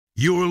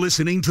You're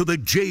listening to the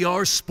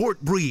JR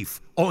Sport Brief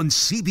on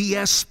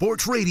CBS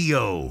Sports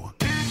Radio.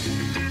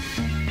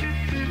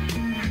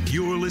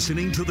 You're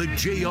listening to the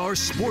JR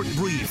Sport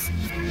Brief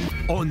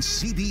on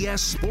CBS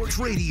Sports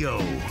Radio.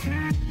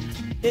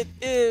 It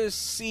is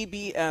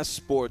CBS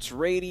Sports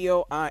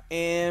Radio. I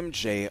am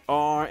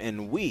JR,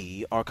 and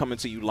we are coming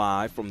to you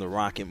live from the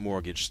Rocket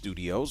Mortgage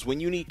Studios. When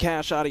you need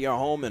cash out of your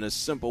home and a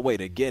simple way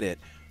to get it,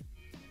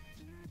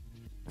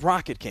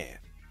 Rocket can.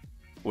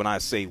 When I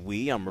say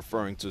we, I'm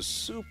referring to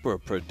super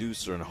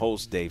producer and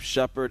host Dave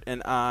Shepard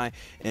and I,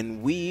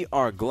 and we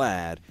are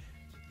glad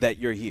that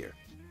you're here.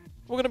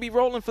 We're going to be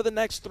rolling for the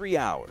next 3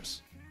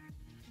 hours.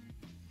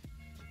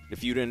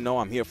 If you didn't know,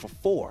 I'm here for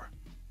 4.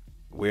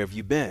 Where have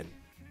you been?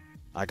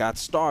 I got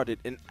started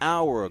an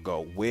hour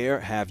ago.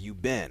 Where have you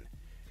been?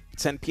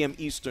 10 p.m.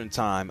 Eastern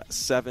Time,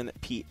 7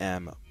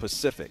 p.m.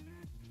 Pacific.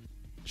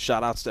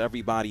 Shout outs to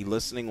everybody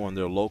listening on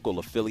their local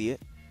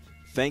affiliate.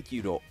 Thank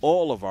you to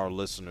all of our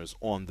listeners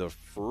on the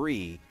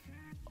free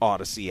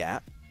Odyssey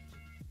app.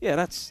 Yeah,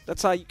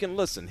 that's how you can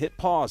listen. Hit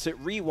pause, hit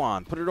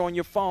rewind, put it on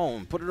your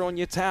phone, put it on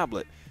your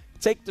tablet.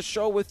 Take the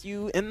show with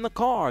you in the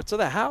car to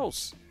the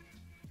house.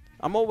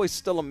 I'm always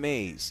still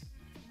amazed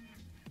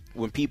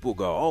when people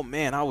go, "Oh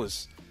man, I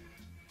was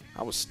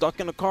stuck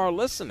in the car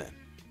listening."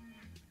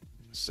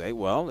 Say,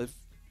 well, if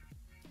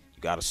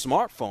you got a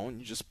smartphone,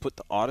 you just put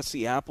the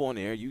Odyssey app on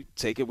there, you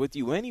take it with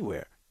you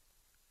anywhere.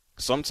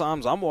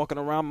 Sometimes I'm walking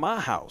around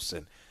my house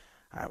and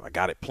I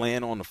got it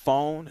playing on the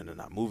phone, and then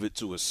I move it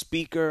to a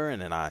speaker,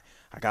 and then I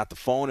got the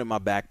phone in my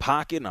back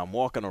pocket, and I'm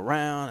walking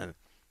around, and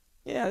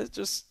yeah, it's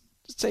just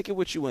take it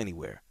with you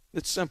anywhere.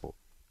 It's simple.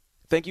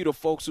 Thank you to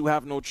folks who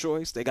have no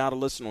choice. They got to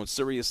listen on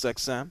Sirius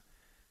XM.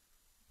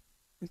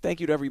 And thank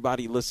you to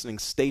everybody listening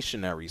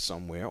stationary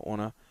somewhere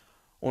on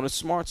a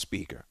smart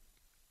speaker.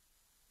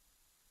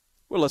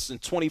 We're less than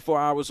 24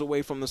 hours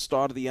away from the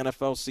start of the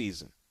NFL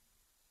season.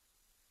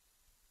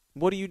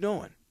 What are you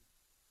doing?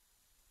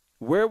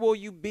 Where will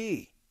you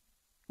be?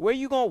 Where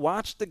you going to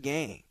watch the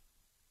game?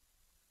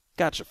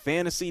 Got your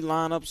fantasy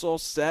lineups all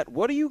set.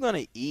 What are you going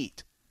to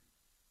eat?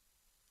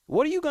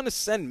 What are you going to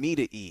send me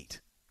to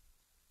eat?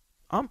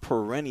 I'm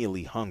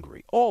perennially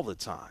hungry all the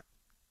time.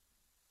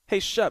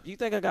 Hey, Shep, you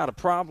think I got a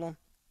problem?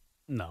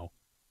 No.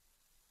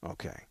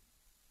 Okay.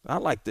 I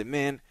like that,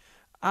 man.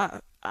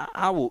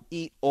 I will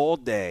eat all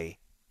day,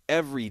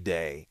 every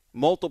day,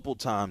 multiple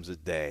times a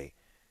day,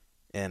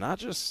 and I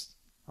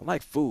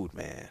like food,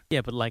 man.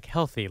 Yeah, but like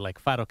healthy, like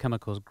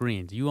phytochemicals,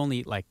 greens. You only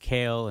eat like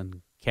kale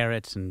and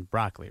carrots and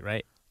broccoli,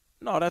 right?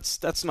 No,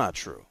 that's not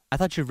true. I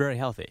thought you were very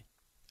healthy.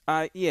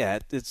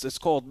 It's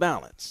called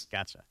balance.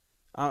 Gotcha.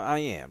 I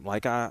am.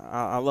 Like,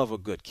 I love a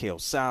good kale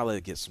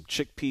salad, get some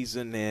chickpeas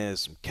in there,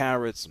 some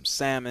carrots, some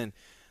salmon,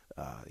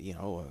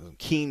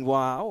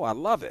 quinoa. Oh, I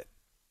love it.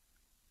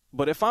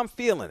 But if I'm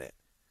feeling it,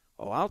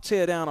 I'll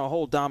tear down a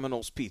whole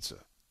Domino's pizza.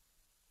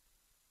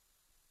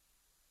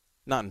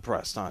 Not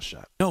impressed, huh,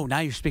 Shep? No, now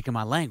you're speaking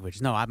my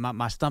language. No,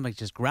 my stomach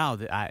just growled.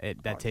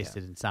 That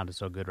tasted and sounded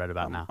so good right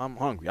about now. I'm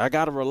hungry. I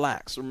got to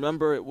relax.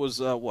 Remember, it was,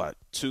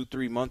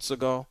 2-3 months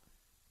ago?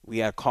 We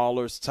had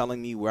callers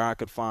telling me where I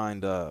could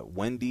find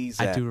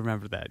Wendy's. I do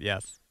remember that,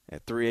 yes.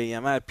 At 3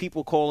 a.m. I had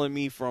people calling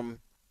me from,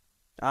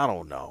 I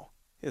don't know.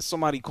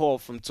 Somebody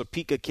called from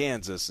Topeka,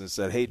 Kansas and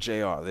said, "Hey,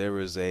 JR,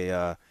 there's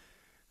a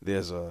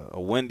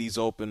Wendy's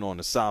open on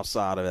the south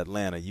side of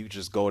Atlanta. You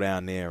just go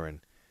down there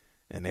and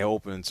they're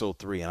open until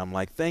 3. And I'm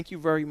like, thank you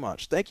very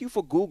much. Thank you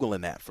for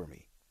Googling that for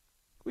me.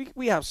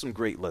 We have some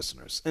great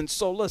listeners. And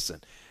so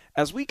listen,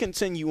 as we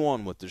continue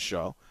on with the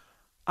show,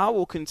 I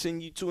will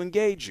continue to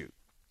engage you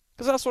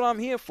because that's what I'm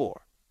here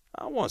for.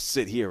 I don't want to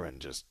sit here and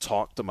just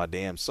talk to my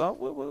damn self.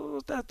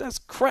 That's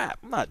crap.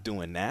 I'm not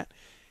doing that.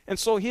 And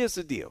so here's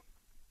the deal.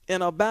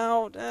 In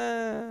about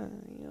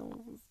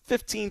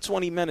 15,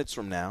 20 minutes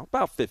from now,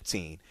 about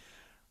 15,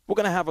 we're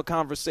going to have a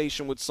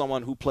conversation with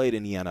someone who played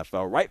in the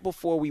NFL. Right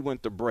before we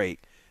went to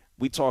break,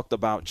 we talked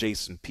about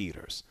Jason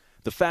Peters.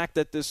 The fact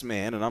that this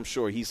man, and I'm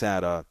sure he's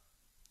had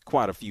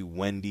quite a few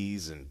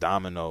Wendy's and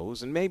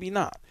Domino's, and maybe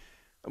not,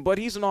 but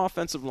he's an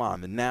offensive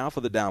lineman now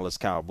for the Dallas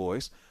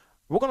Cowboys.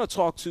 We're going to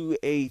talk to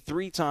a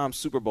 3-time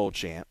Super Bowl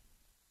champ,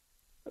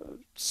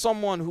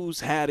 someone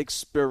who's had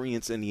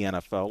experience in the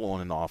NFL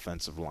on an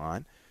offensive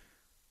line.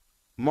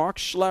 Mark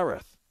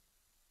Schlereth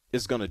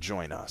is going to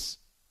join us.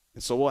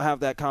 And so we'll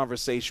have that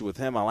conversation with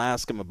him. I'll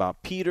ask him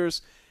about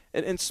Peters.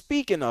 And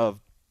speaking of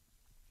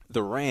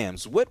the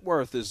Rams,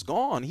 Whitworth is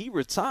gone. He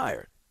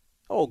retired.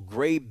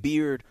 Gray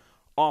beard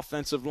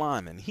offensive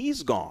lineman.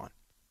 He's gone.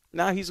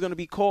 Now he's going to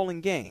be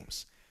calling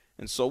games.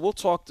 And so we'll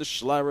talk to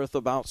Schlereth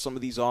about some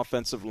of these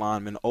offensive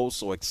linemen.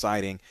 So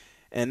exciting.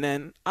 And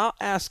then I'll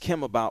ask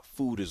him about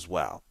food as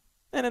well.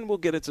 And then we'll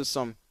get into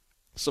some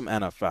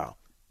NFL.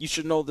 You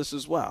should know this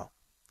as well.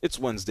 It's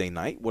Wednesday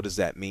night. What does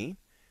that mean?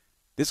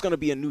 There's going to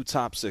be a new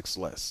top 6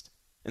 list.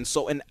 And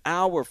so an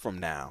hour from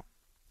now,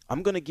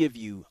 I'm going to give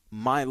you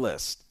my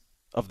list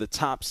of the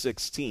top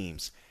 6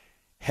 teams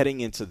heading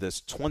into this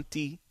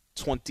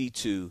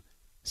 2022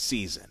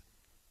 season.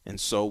 And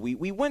so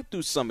we went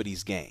through some of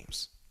these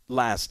games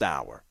last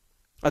hour.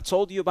 I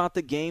told you about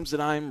the games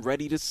that I'm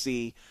ready to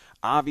see.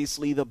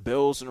 Obviously, the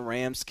Bills and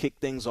Rams kick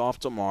things off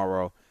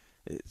tomorrow.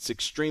 It's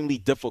extremely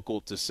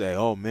difficult to say,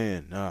 oh,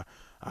 man,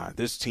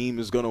 this team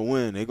is going to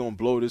win. They're going to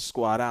blow this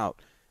squad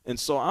out. And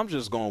so I'm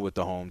just going with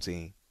the home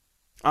team.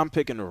 I'm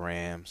picking the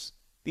Rams.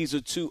 These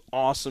are two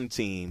awesome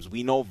teams.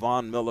 We know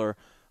Von Miller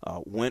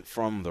went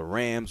from the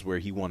Rams, where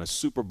he won a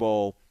Super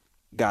Bowl,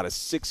 got a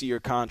 6-year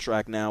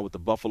contract now with the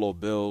Buffalo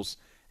Bills,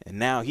 and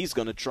now he's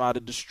going to try to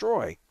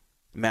destroy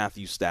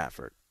Matthew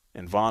Stafford.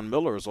 And Von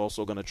Miller is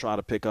also going to try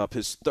to pick up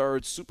his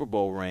 3rd Super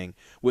Bowl ring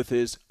with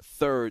his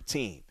 3rd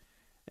team.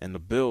 And the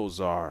Bills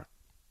are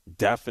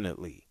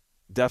definitely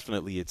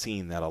a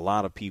team that a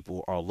lot of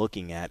people are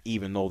looking at,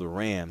 even though the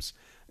Rams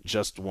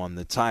just won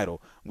the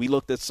title. We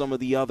looked at some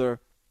of the other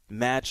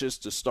matches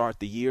to start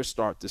the year,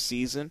 start the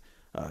season.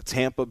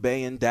 Tampa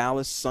Bay and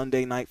Dallas,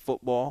 Sunday Night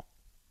Football.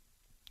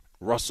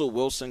 Russell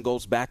Wilson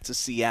goes back to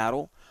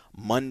Seattle,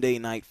 Monday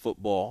Night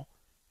Football.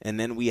 And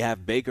then we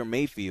have Baker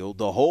Mayfield.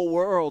 The whole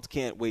world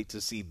can't wait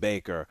to see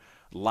Baker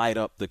light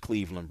up the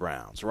Cleveland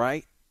Browns,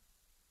 right?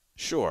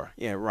 Sure.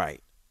 Yeah,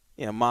 right.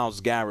 Yeah,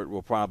 Myles Garrett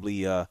will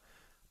probably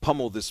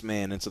pummel this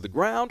man into the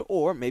ground,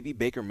 or maybe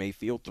Baker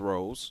Mayfield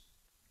throws,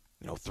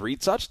 3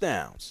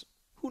 touchdowns.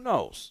 Who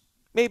knows?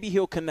 Maybe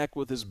he'll connect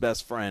with his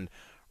best friend,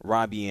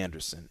 Robbie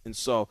Anderson. And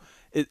so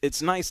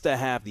it's nice to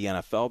have the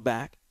NFL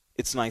back.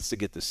 It's nice to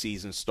get the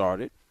season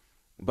started.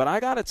 But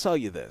I got to tell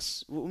you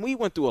this. We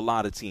went through a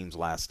lot of teams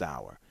last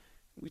hour.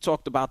 We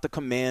talked about the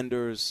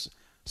Commanders.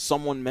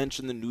 Someone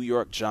mentioned the New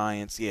York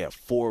Giants. Yeah,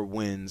 4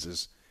 wins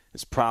is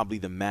probably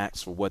the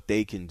max for what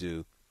they can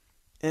do.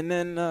 And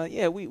then,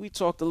 we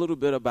talked a little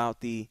bit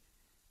about the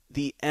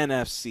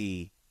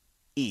NFC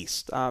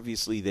East.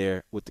 Obviously,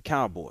 there with the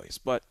Cowboys.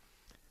 But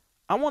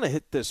I want to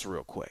hit this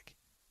real quick.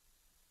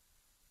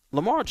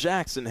 Lamar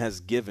Jackson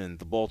has given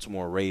the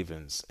Baltimore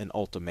Ravens an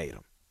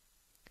ultimatum.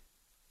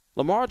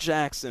 Lamar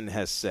Jackson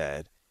has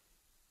said,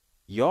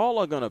 y'all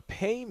are going to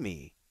pay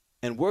me,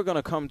 and we're going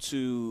to come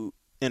to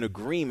an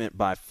agreement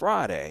by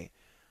Friday.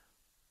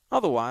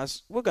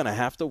 Otherwise, we're going to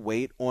have to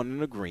wait on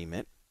an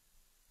agreement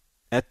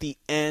at the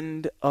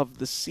end of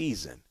the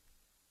season.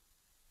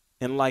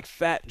 And like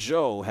Fat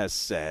Joe has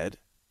said,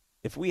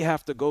 if we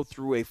have to go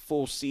through a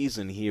full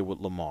season here with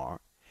Lamar,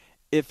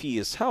 if he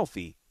is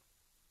healthy,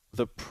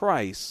 the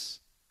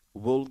price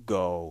will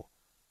go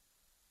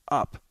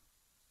up.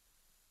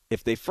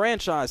 If they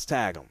franchise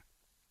tag him,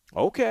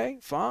 okay,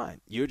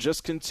 fine. You're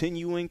just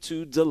continuing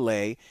to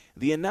delay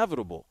the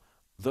inevitable.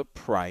 The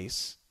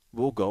price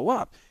will go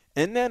up.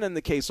 And then in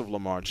the case of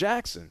Lamar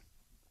Jackson,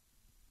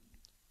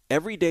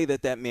 every day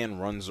that man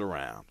runs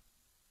around,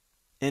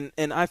 and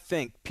I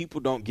think people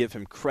don't give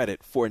him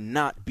credit for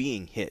not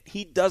being hit.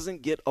 He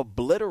doesn't get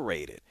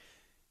obliterated.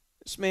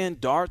 This man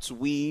darts,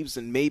 weaves,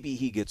 and maybe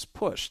he gets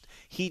pushed.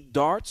 He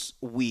darts,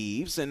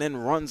 weaves, and then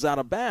runs out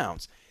of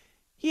bounds.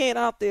 He ain't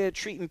out there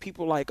treating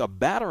people like a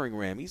battering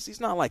ram. He's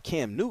not like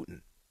Cam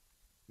Newton.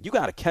 You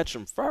got to catch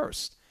him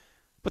first.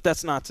 But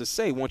that's not to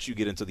say once you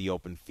get into the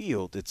open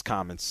field, it's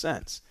common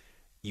sense.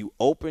 You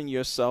open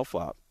yourself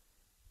up,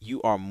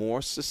 you are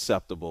more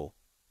susceptible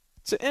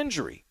to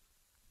injury.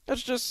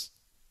 It's just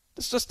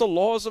the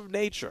laws of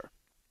nature.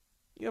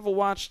 You ever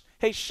watched,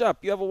 hey,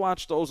 Shep, you ever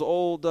watch those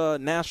old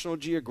National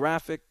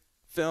Geographic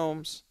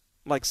films,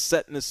 like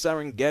Set in the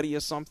Serengeti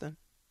or something?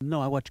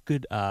 No, I watch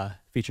good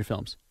feature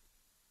films.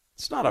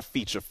 It's not a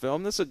feature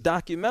film. This is a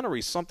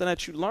documentary, something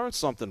that you learned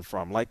something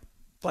from, like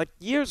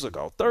years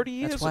ago, 30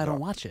 years ago. That's why I don't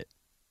watch it.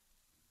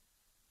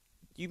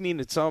 You mean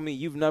to tell me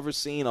you've never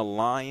seen a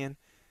lion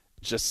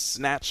just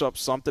snatch up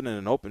something in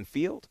an open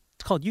field?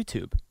 It's called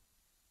YouTube.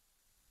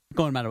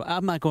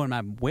 I'm not going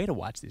my way to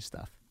watch this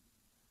stuff.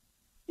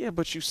 Yeah,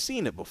 but you've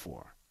seen it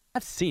before.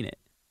 I've seen it.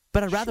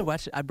 But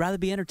I'd rather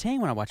be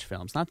entertained when I watch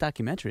films, not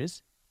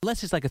documentaries.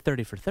 Unless it's like a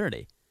 30 for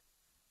 30.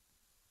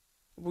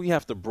 We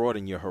have to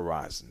broaden your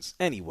horizons.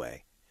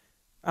 Anyway,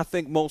 I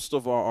think most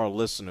of our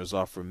listeners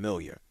are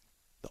familiar.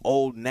 The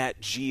old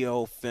Nat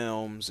Geo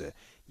films,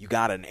 you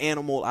got an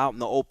animal out in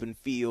the open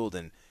field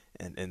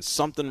and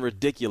something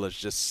ridiculous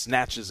just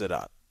snatches it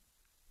up.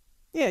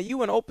 Yeah,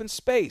 you in open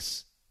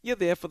space. You're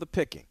there for the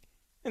picking.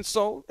 And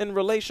so, in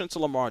relation to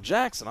Lamar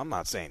Jackson, I'm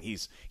not saying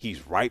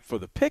he's ripe for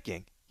the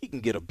picking. He can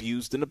get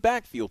abused in the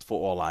backfield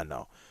for all I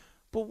know.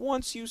 But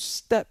once you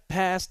step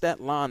past that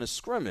line of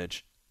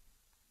scrimmage,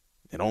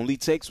 it only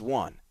takes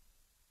one.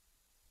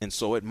 And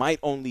so it might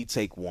only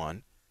take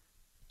one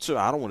to,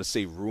 I don't want to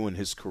say ruin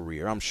his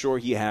career. I'm sure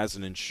he has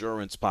an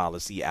insurance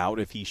policy out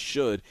if he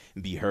should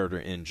be hurt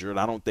or injured.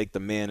 I don't think the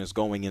man is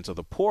going into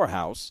the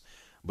poorhouse.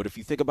 But if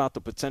you think about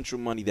the potential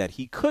money that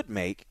he could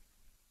make,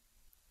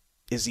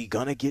 is he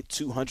going to get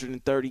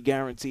 230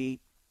 guaranteed?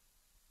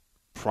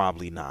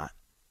 Probably not.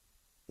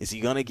 Is he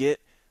going to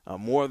get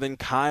more than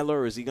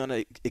Kyler? Is he going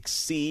to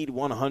exceed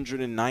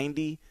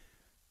 190?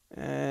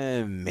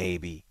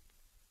 Maybe.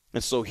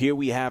 And so here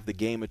we have the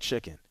game of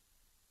chicken.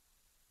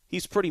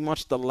 He's pretty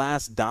much the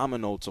last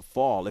domino to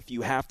fall if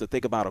you have to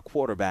think about a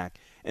quarterback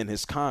and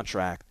his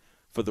contract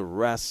for the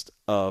rest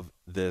of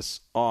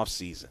this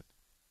offseason.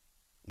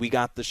 We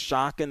got the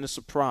shock and the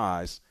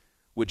surprise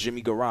with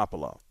Jimmy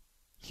Garoppolo.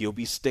 He'll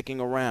be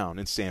sticking around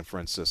in San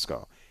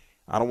Francisco.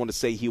 I don't want to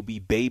say he'll be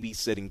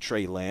babysitting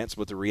Trey Lance,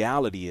 but the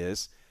reality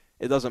is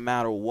it doesn't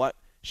matter what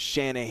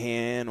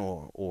Shanahan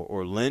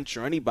or Lynch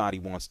or anybody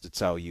wants to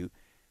tell you.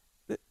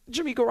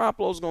 Jimmy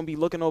Garoppolo is going to be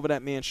looking over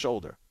that man's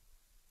shoulder.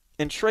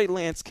 And Trey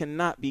Lance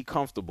cannot be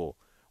comfortable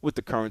with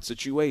the current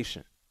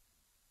situation.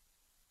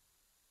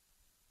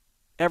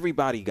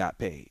 Everybody got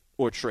paid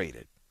or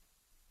traded.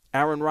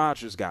 Aaron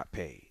Rodgers got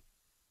paid.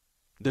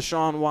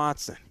 Deshaun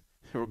Watson,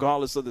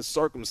 regardless of the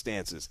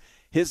circumstances,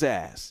 his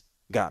ass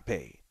got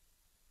paid.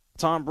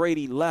 Tom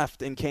Brady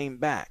left and came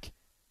back.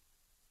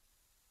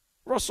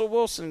 Russell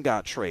Wilson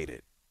got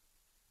traded.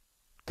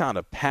 Kind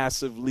of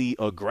passively,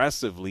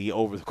 aggressively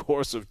over the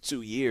course of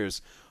 2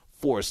 years,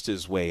 forced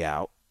his way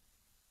out.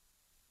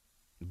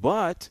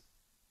 But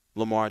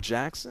Lamar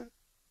Jackson,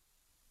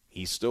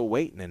 he's still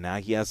waiting, and now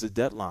he has a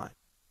deadline.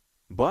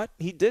 But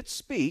he did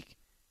speak.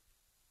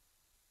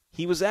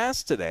 He was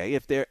asked today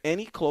if they're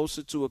any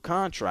closer to a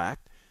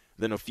contract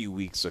than a few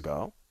weeks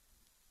ago.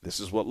 This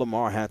is what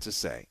Lamar had to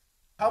say.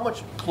 How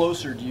much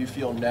closer do you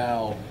feel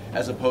now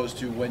as opposed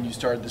to when you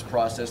started this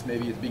process,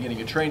 maybe at the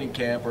beginning of training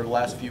camp or the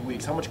last few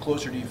weeks? How much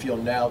closer do you feel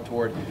now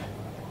toward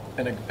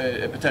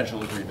a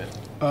potential agreement?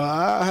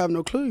 I have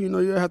no clue.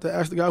 You have to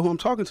ask the guy who I'm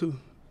talking to.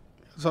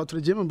 I'll talk to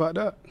the gym about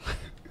that.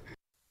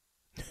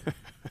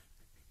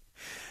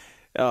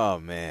 Oh,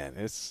 man.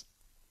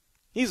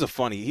 He's a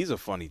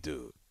funny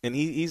dude. And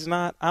he's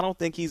not, I don't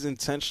think he's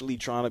intentionally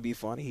trying to be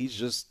funny. He's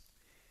just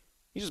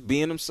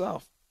being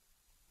himself.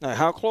 Now,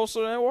 how close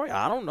are they?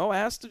 I don't know.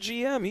 Ask the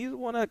GM. He's the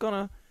one that's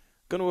gonna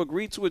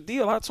agree to a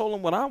deal. I told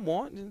him what I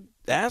want.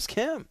 Ask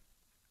him.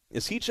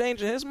 Is he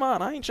changing his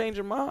mind? I ain't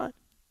changing mine.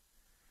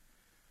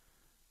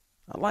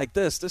 I like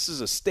this. This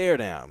is a stare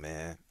down,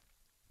 man.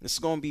 This is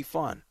gonna be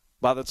fun.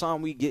 By the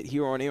time we get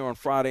here on air on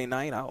Friday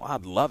night,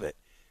 I'd love it.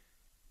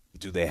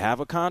 Do they have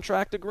a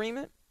contract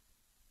agreement,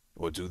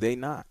 or do they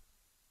not?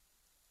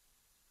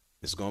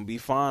 It's gonna be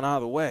fun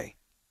either way.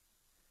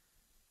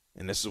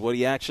 And this is what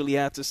he actually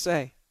had to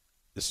say.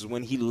 This is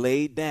when he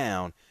laid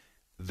down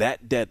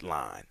that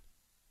deadline.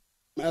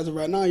 As of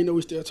right now,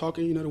 we're still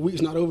talking. The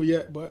week's not over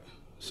yet, but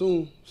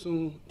soon,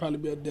 probably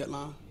be a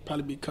deadline,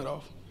 probably be cut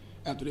off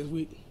after this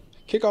week.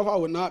 Kickoff, I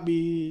would not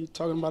be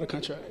talking about a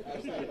contract.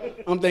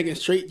 I'm thinking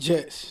straight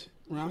Jets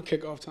around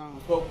kickoff time.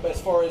 Well, as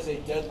far as a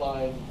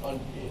deadline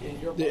in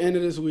your the end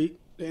of this week,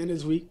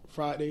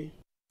 Friday.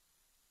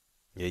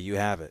 Yeah, you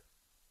have it.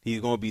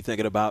 He's going to be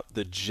thinking about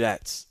the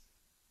Jets.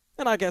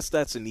 And I guess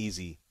that's an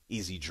easy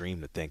dream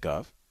to think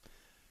of.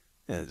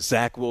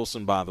 Zach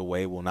Wilson, by the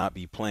way, will not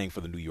be playing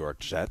for the New York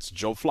Jets.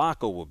 Joe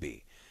Flacco will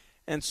be.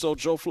 And so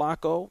Joe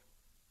Flacco,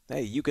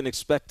 hey, you can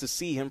expect to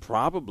see him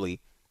probably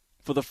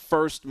for the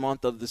first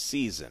month of the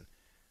season.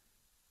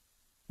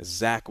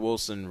 Zach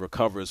Wilson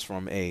recovers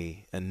from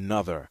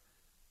another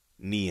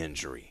knee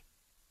injury.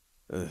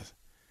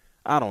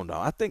 I don't know.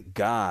 I think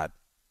God,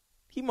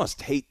 he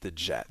must hate the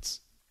Jets.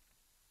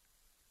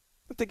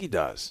 I think he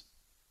does.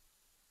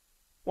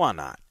 Why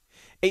not?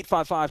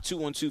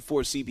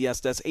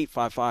 855-2124-CBS. That's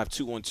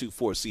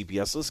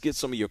 855-2124-CBS. Let's get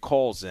some of your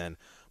calls in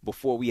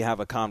before we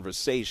have a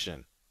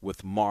conversation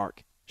with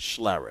Mark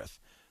Schlereth.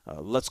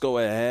 Let's go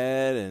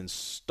ahead and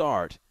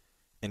start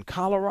in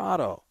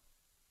Colorado.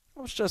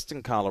 I was just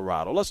in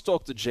Colorado. Let's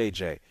talk to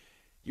JJ.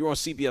 You're on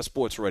CBS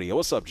Sports Radio.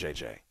 What's up,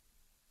 JJ?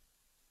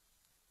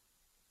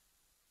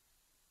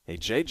 Hey,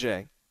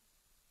 JJ.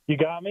 You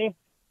got me?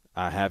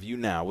 I have you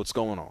now. What's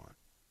going on?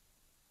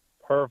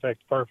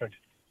 Perfect.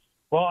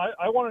 Well,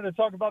 I wanted to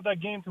talk about that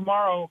game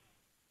tomorrow.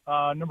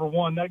 Number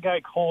one, that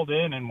guy called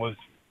in and was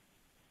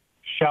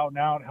shouting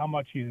out how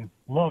much he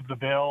loved the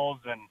Bills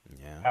and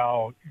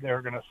how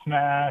they're going to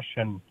smash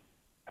and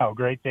how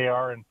great they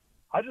are. And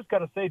I just got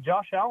to say,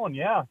 Josh Allen,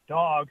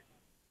 dog.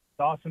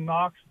 Dawson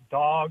Knox,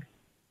 dog.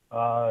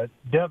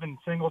 Devin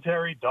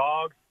Singletary,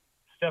 dog.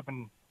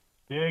 Stephen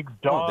Diggs,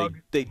 dog.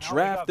 They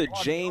drafted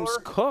James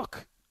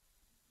Cook.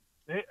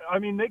 They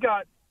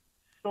got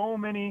so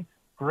many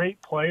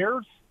great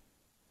players.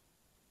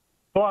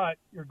 But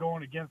you're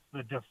going against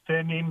the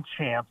defending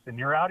champs, and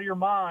you're out of your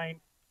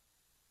mind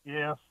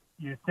if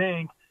you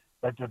think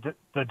that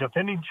the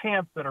defending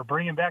champs that are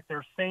bringing back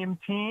their same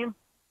team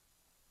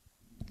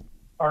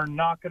are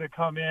not going to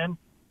come in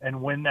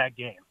and win that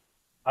game.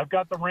 I've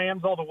got the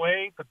Rams all the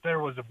way, but there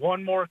was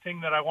one more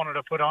thing that I wanted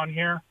to put on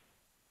here.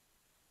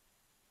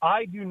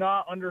 I do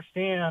not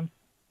understand,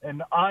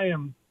 and I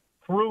am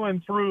through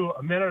and through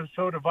a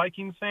Minnesota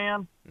Vikings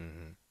fan,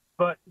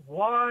 but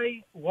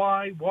why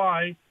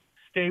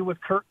stay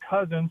with Kirk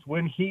Cousins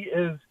when he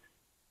is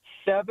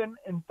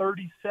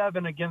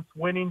 7-37 against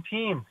winning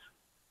teams?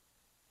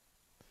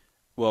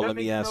 Well, that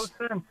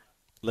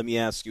let me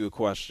ask you a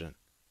question.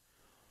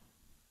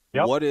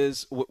 Yep. What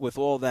is, with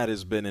all that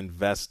has been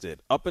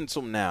invested up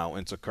until now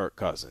into Kirk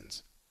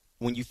Cousins,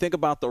 when you think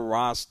about the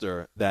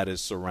roster that is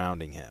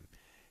surrounding him,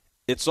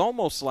 it's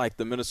almost like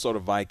the Minnesota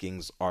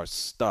Vikings are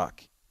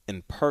stuck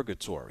in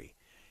purgatory.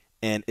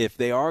 And if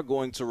they are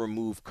going to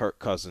remove Kirk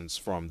Cousins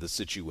from the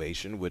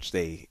situation, which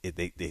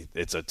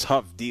it's a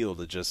tough deal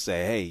to just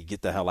say, hey,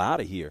 get the hell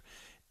out of here,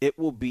 it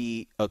will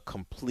be a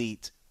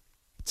complete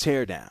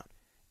teardown.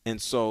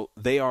 And so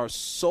they are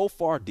so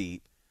far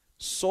deep,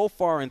 so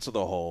far into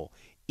the hole,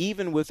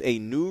 even with a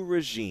new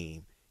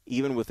regime,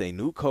 even with a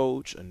new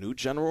coach, a new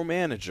general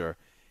manager.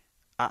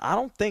 I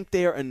don't think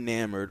they are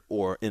enamored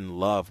or in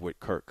love with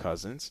Kirk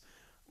Cousins,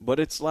 but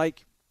it's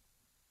like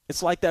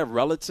that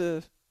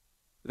relative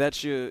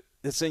that's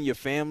in your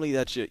family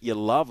that you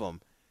love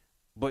them,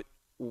 but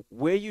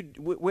where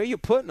you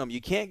putting them, you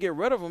can't get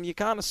rid of them. You're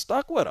kind of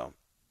stuck with them.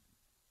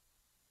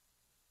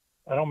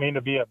 I don't mean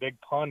to be a big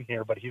pun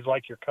here, but he's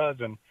like your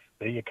cousin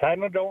that you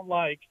kind of don't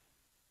like,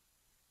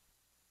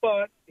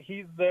 but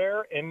he's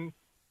there, and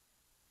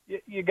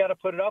you got to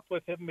put it up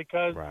with him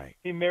because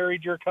he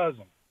married your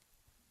cousin.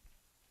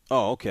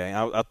 Oh, okay.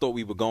 I thought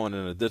we were going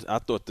I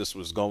thought this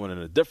was going in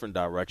a different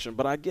direction,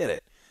 but I get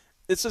it.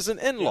 This is an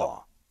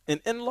in-law.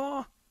 Yep. An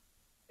in-law?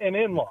 An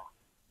in-law.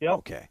 Yep.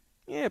 Okay.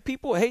 Yeah,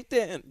 people hate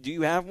that. Do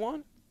you have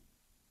one?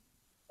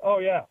 Oh,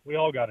 yeah. We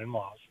all got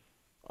in-laws.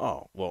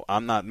 Oh, well,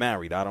 I'm not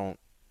married. Do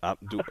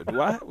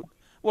I?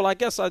 Well, I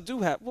guess I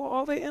do have. Well,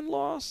 are they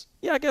in-laws?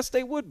 Yeah, I guess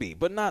they would be,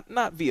 but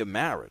not via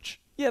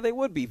marriage. Yeah, they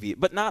would be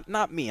but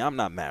not me. I'm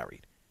not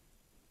married.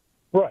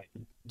 Right.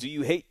 Do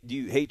you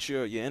hate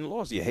your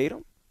in-laws? Do you hate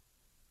them?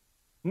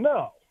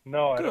 No, Good.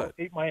 I don't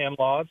hate my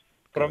in-laws.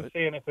 But Good. I'm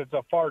saying if it's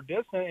a far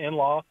distant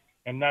in-law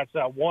and that's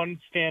that one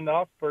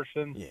standoff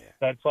person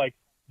that's like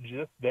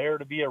just there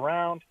to be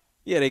around.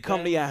 Yeah, they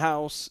come to your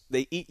house.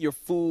 They eat your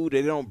food.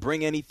 They don't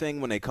bring anything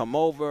when they come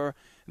over.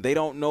 They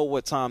don't know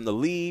what time to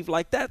leave.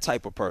 Like that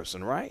type of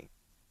person, right?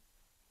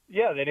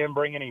 Yeah, they didn't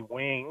bring any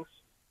wings.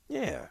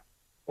 Yeah.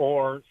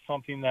 Or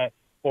something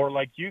or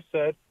like you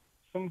said,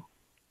 some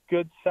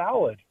good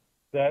salad,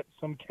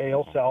 some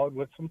kale salad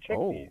with some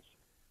chickpeas. Oh.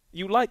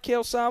 You like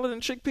kale salad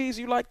and chickpeas?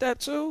 You like that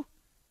too?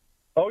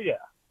 Oh, yeah.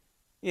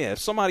 Yeah, if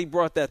somebody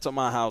brought that to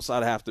my house,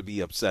 I'd have to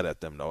be upset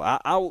at them, though.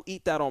 I will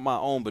eat that on my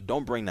own, but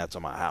don't bring that to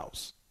my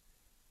house.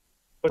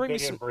 But they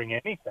didn't bring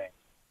anything.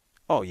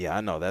 Oh, yeah,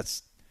 I know.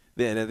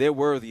 They're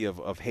worthy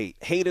of hate.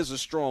 Hate is a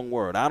strong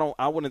word.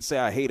 I wouldn't say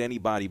I hate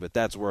anybody, but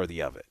that's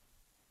worthy of it.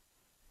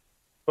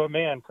 But,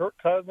 man, Kirk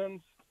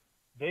Cousins,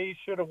 they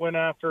should have went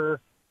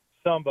after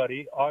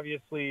somebody.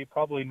 Obviously,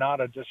 probably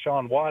not a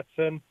Deshaun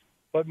Watson,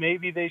 but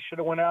maybe they should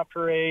have went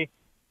after a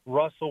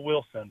Russell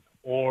Wilson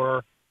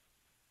or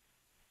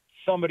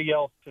somebody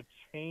else to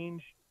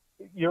change.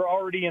 You're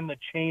already in the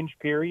change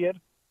period.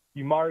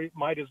 You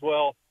might as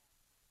well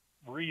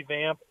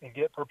revamp and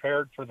get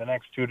prepared for the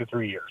next 2 to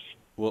 3 years.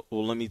 Well,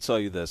 let me tell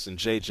you this. And,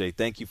 JJ,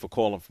 thank you for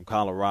calling from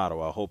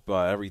Colorado. I hope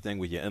everything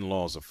with your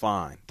in-laws are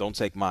fine. Don't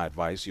take my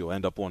advice. You'll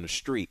end up on the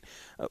street.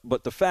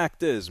 But the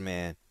fact is,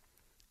 man,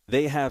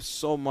 they have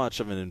so much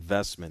of an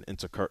investment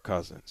into Kirk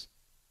Cousins.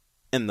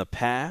 In the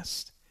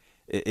past,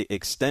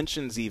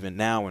 extensions even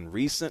now and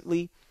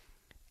recently,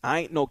 I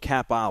ain't no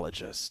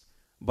capologist,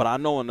 but I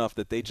know enough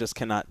that they just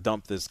cannot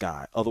dump this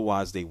guy.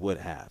 Otherwise, they would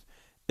have.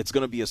 It's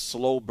going to be a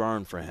slow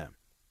burn for him.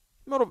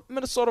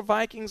 Minnesota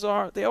Vikings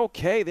they're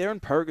okay. They're in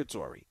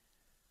purgatory.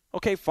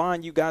 Okay,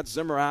 fine, you got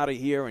Zimmer out of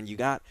here and you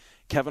got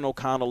Kevin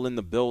O'Connell in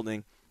the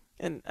building.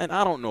 And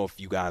I don't know if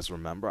you guys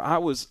remember. I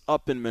was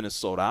up in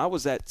Minnesota. I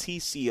was at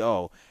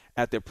TCO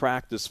at their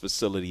practice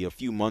facility a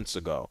few months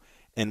ago.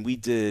 And we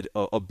did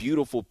a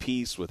beautiful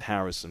piece with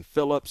Harrison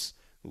Phillips,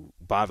 who,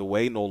 by the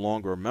way, no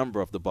longer a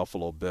member of the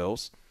Buffalo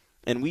Bills.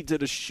 And we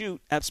did a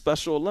shoot at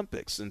Special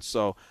Olympics. And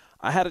so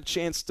I had a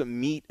chance to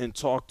meet and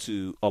talk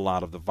to a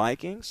lot of the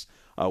Vikings.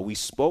 We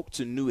spoke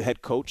to new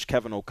head coach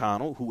Kevin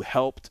O'Connell, who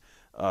helped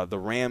the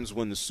Rams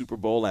win the Super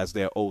Bowl as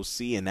their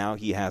OC, and now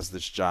he has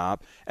this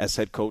job as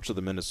head coach of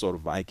the Minnesota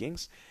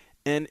Vikings.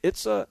 And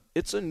it's a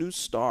new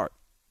start.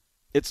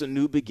 It's a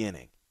new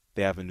beginning.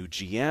 They have a new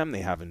GM.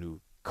 They have a new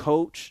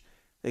coach.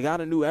 They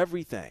got a new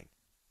everything.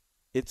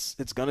 It's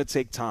going to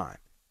take time.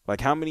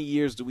 Like, how many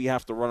years do we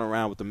have to run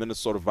around with the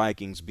Minnesota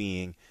Vikings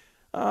being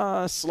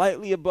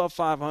slightly above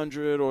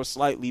 500 or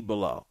slightly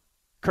below?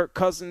 Kirk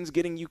Cousins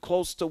getting you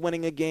close to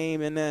winning a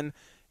game and then,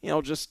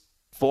 just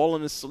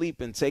falling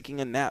asleep and taking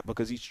a nap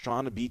because he's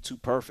trying to be too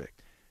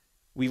perfect.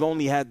 We've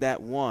only had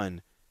that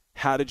one.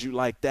 How did you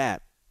like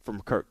that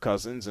from Kirk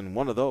Cousins? And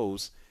one of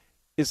those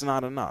is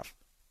not enough.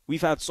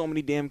 We've had so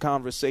many damn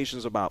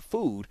conversations about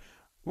food.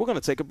 We're going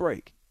to take a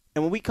break.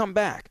 And when we come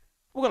back,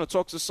 we're going to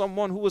talk to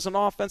someone who was an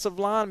offensive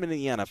lineman in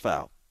the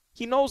NFL.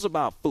 He knows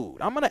about food.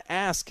 I'm going to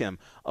ask him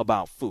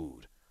about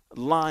food.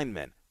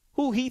 Linemen,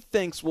 who he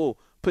thinks will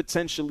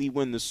potentially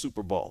win the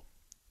Super Bowl.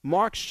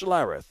 Mark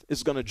Schlereth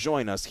is going to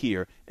join us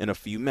here in a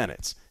few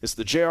minutes. It's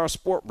the JR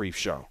Sport Brief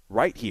Show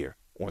right here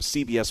on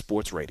CBS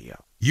Sports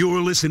Radio.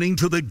 You're listening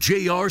to the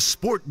JR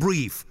Sport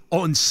Brief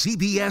on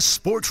CBS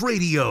Sports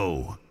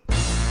Radio.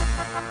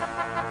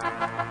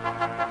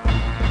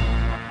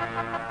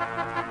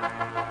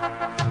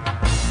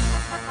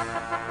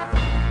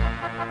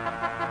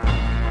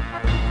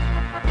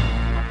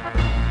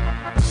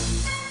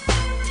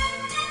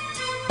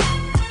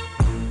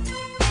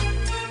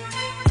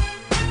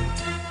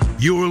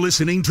 You're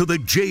listening to the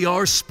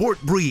JR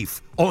Sport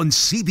Brief on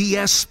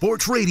CBS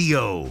Sports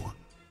Radio.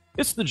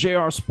 It's the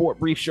JR Sport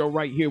Brief Show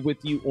right here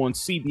with you on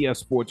CBS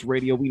Sports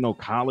Radio. We know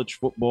college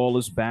football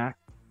is back.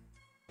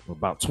 We're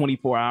about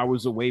 24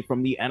 hours away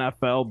from the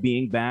NFL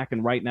being back,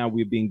 and right now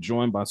we're being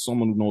joined by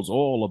someone who knows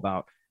all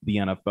about the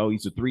NFL.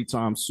 He's a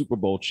three-time Super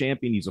Bowl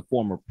champion. He's a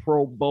former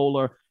Pro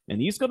Bowler,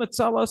 and he's going to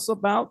tell us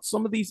about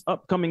some of these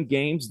upcoming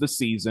games this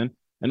season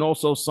and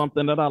also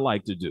something that I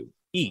like to do.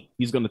 Eat.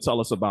 He's going to tell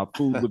us about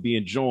food. We're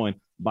being joined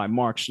by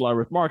Mark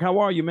Schlereth. Mark, how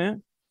are you,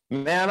 man?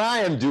 Man, I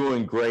am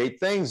doing great.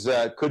 Things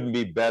couldn't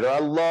be better. I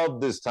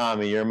love this time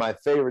of year. My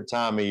favorite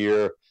time of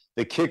year.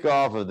 The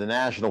kickoff of the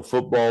National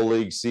Football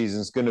League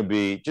season is going to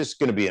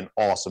be an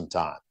awesome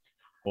time.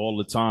 All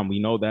the time. We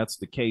know that's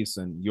the case.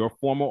 And you're a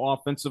former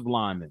offensive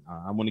lineman.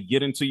 I want to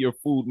get into your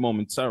food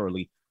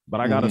momentarily,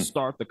 but I got to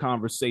start the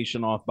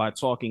conversation off by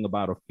talking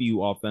about a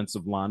few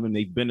offensive linemen.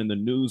 They've been in the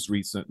news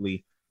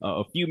recently.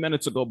 A few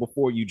minutes ago,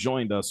 before you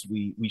joined us,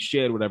 we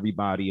shared with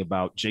everybody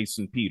about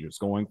Jason Peters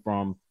going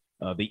from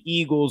the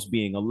Eagles,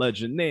 being a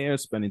legend there,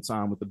 spending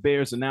time with the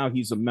Bears, and now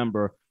he's a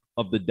member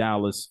of the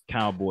Dallas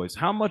Cowboys.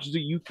 How much do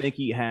you think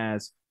he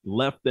has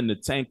left in the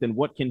tank, and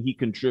what can he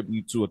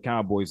contribute to a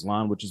Cowboys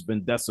line which has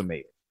been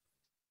decimated?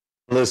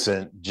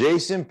 Listen,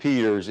 Jason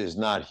Peters is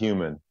not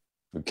human,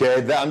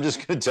 okay? I'm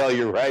just going to tell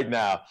you right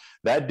now,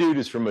 that dude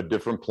is from a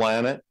different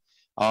planet.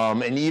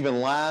 And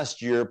even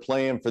last year,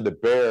 playing for the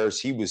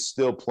Bears, he was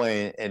still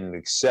playing at an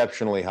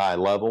exceptionally high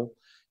level.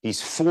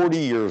 He's 40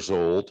 years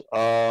old,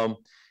 and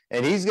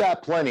he's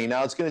got plenty.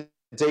 Now, it's going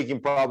to take him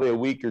probably a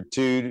week or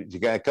two,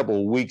 a couple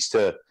of weeks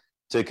to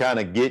kind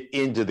of get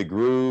into the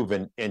groove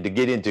and to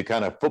get into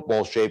kind of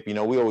football shape. You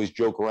know, we always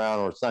joke around,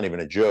 or it's not even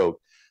a joke.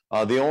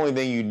 The only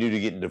thing you do to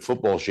get into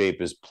football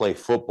shape is play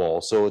football.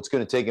 So it's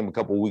going to take him a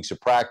couple of weeks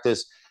of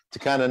practice to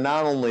kind of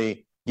not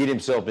only get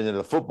himself into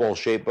the football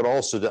shape, but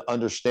also to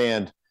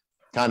understand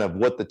kind of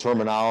what the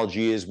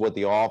terminology is, what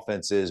the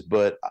offense is.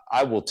 But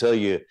I will tell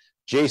you,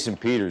 Jason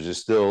Peters is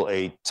still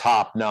a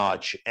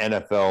top-notch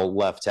NFL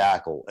left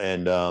tackle.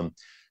 And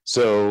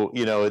so,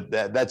 you know,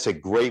 that's a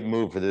great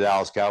move for the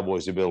Dallas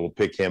Cowboys to be able to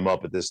pick him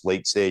up at this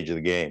late stage of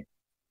the game.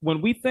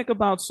 When we think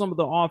about some of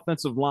the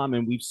offensive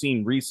linemen we've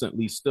seen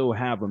recently still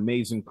have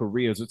amazing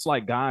careers, it's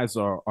like guys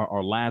are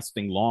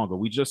lasting longer.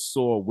 We just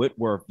saw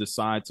Whitworth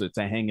decide to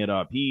hang it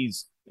up.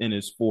 He's in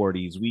his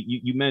 40s.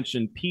 You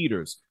mentioned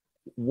Peters.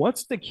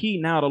 What's the key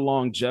now to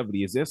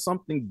longevity? Is there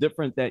something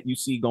different that you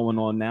see going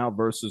on now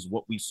versus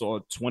what we saw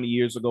 20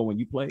 years ago when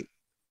you played?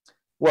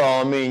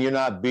 Well, I mean, you're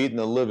not beating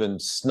the living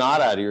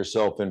snot out of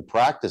yourself in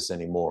practice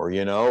anymore,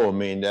 you know? I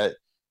mean, it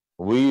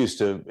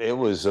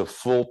was a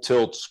full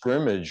tilt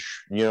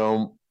scrimmage, you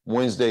know,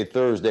 Wednesday,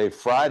 Thursday,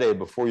 Friday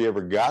before you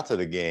ever got to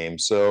the game.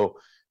 So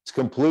it's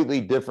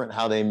completely different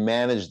how they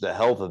manage the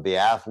health of the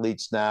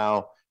athletes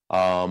now.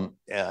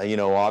 You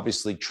know,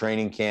 obviously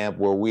training camp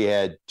where we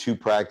had 2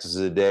 practices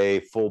a day,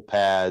 full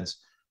pads,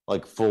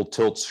 like full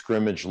tilt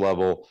scrimmage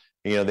level.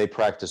 You know, they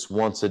practice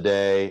once a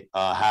day.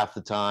 Half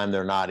the time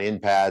they're not in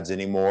pads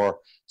anymore.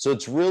 So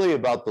it's really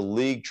about the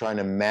league trying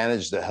to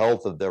manage the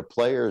health of their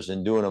players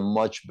and doing a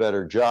much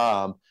better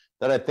job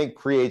that I think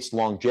creates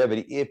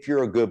longevity if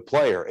you're a good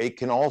player. It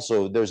can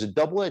also, there's a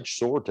double-edged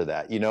sword to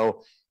that. You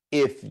know,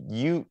 if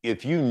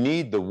you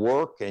need the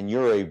work and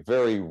you're a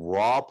very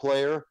raw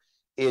player,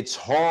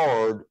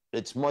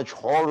 it's much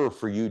harder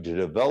for you to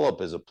develop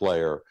as a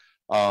player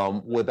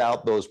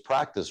without those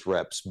practice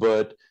reps.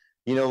 But,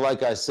 you know,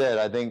 like I said,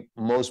 I think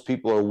most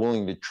people are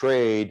willing to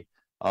trade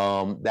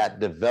that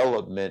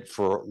development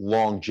for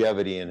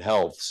longevity and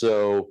health.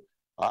 So,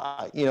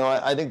 you know,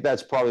 I think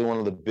that's probably one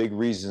of the big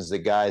reasons that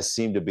guys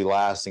seem to be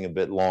lasting a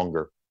bit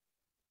longer.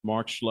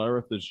 Mark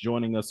Schlereth is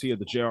joining us here at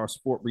the JR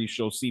Sport Brief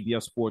Show,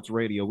 CBS Sports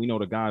Radio. We know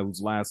the guy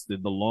who's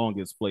lasted the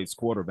longest plays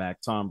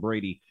quarterback, Tom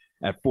Brady,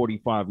 at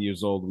 45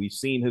 years old. We've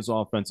seen his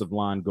offensive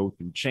line go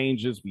through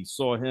changes. We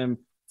saw him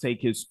take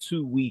his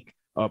 2-week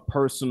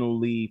personal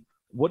leave.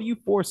 What do you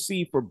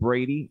foresee for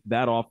Brady,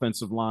 that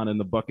offensive line, and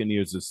the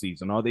Buccaneers this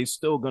season? Are they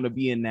still going to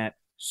be in that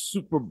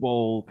Super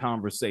Bowl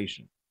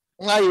conversation?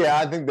 Yeah,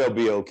 I think they'll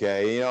be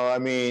okay. You know, I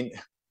mean,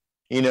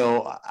 you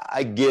know,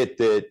 I get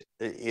that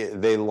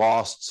they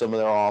lost some of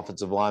their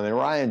offensive linemen.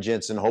 Ryan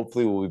Jensen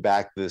hopefully will be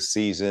back this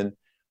season.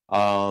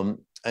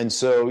 And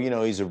so, you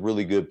know, he's a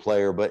really good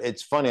player. But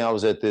it's funny, I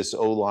was at this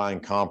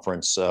O-line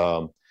conference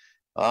a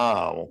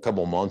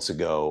couple of months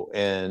ago,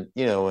 and,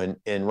 you know,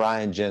 and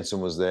Ryan Jensen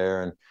was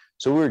there. And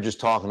so we were just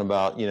talking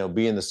about, you know,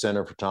 being the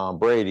center for Tom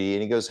Brady.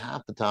 And he goes,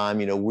 half the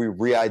time, you know, we're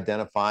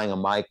re-identifying a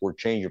mic, we're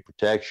changing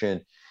protection.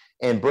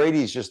 And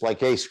Brady's just like,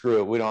 hey,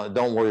 screw it.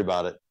 Don't worry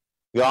about it.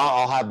 You know,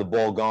 I'll have the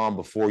ball gone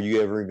before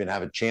you ever even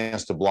have a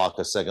chance to block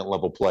a second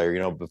level player, you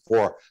know,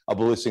 before a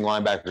blitzing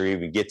linebacker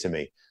even get to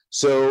me.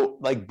 So,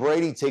 like,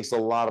 Brady takes a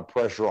lot of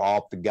pressure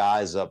off the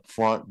guys up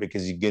front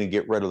because he's going to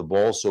get rid of the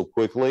ball so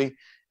quickly,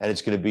 and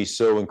it's going to be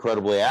so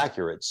incredibly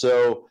accurate.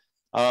 So,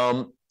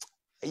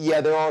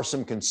 yeah, there are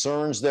some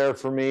concerns there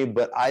for me,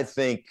 but I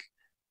think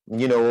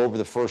over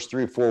the first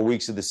 3 or 4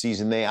 weeks of the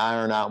season, they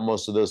iron out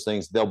most of those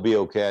things, they'll be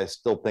okay. I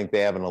still think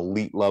they have an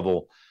elite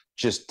level,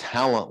 just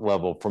talent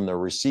level from the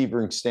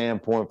receiving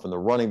standpoint, from the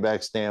running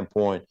back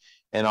standpoint,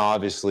 and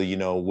obviously,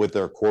 with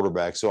their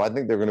quarterback. So I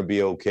think they're going to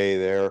be okay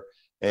there.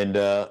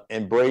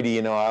 And Brady,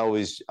 I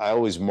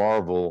always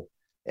marvel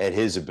at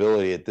his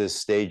ability at this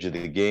stage of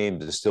the game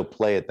to still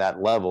play at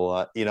that level.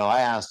 I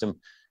asked him,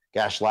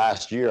 gosh,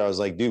 last year, I was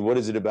like, dude, what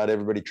is it about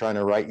everybody trying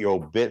to write your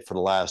obit for the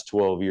last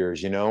 12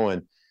 years,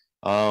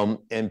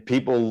 and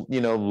people,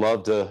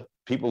 love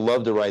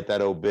to write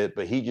that obit,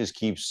 but he just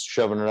keeps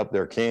shoving it up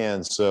their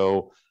cans.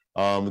 So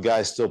the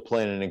guy's still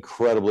playing at an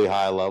incredibly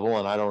high level,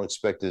 and I don't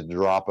expect it to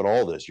drop at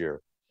all this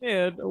year.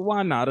 Yeah,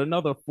 why not?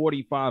 Another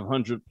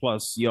 4,500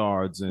 plus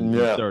yards and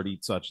 30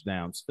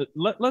 touchdowns.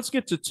 Let's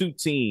get to two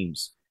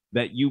teams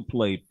that you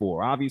played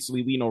for.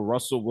 Obviously, we know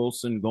Russell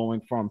Wilson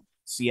going from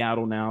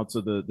Seattle now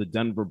to the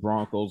Denver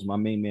Broncos. My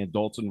main man,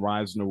 Dalton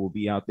Risner, will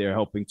be out there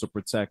helping to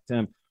protect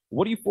him.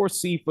 What do you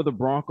foresee for the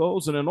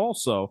Broncos? And then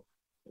also,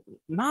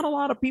 not a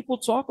lot of people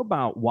talk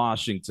about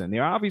Washington.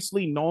 They're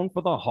obviously known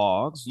for the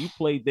Hogs. You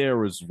played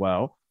there as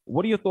well.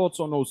 What are your thoughts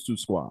on those two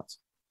squads?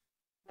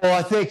 Well,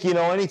 I think,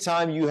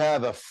 anytime you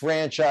have a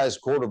franchise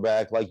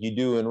quarterback like you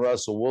do in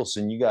Russell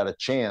Wilson, you got a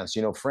chance.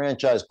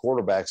 Franchise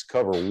quarterbacks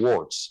cover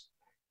warts.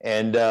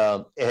 And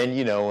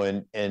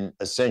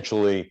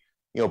essentially,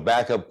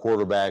 backup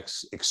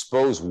quarterbacks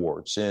expose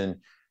warts. And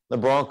the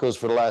Broncos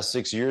for the last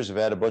 6 years have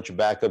had a bunch of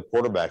backup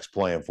quarterbacks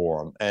playing for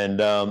them.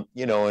 And, and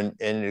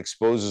it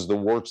exposes the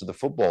warts of the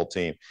football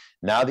team.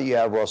 Now that you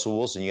have Russell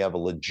Wilson, you have a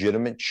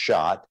legitimate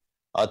shot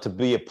to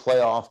be a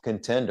playoff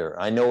contender.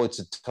 I know it's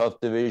a tough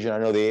division. I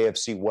know the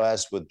AFC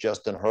West with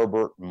Justin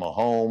Herbert,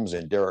 Mahomes,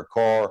 and Derek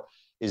Carr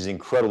is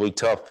incredibly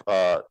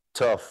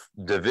tough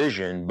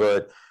division,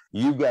 but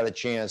you've got a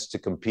chance to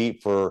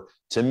compete for,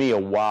 to me, a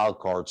wild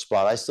card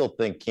spot. I still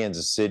think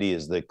Kansas City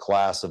is the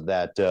class of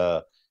that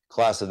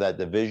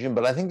division,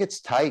 but I think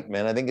it's tight,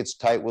 man. I think it's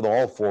tight with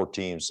all four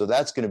teams. So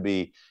that's going to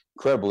be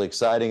incredibly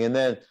exciting. And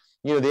then,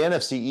 the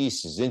NFC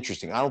East is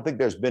interesting. I don't think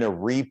there's been a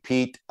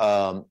repeat.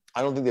 I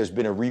don't think there's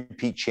been a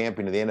repeat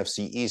champion of the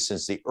NFC East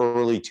since the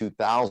early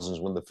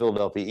 2000s when the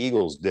Philadelphia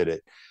Eagles did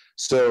it.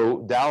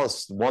 So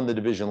Dallas won the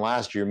division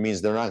last year,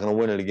 means they're not going to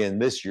win it again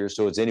this year.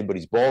 So it's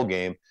anybody's ball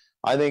game.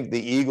 I think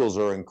the Eagles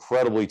are an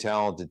incredibly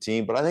talented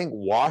team, but I think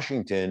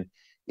Washington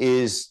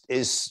is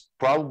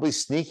probably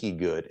sneaky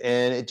good.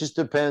 And it just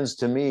depends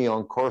to me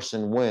on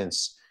Carson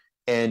Wentz.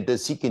 And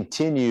does he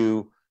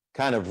continue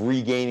kind of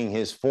regaining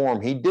his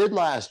form? He did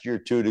last year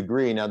to a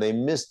degree. Now, they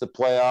missed the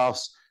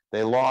playoffs.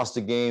 They lost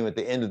a game at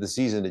the end of the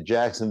season to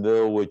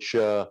Jacksonville, which,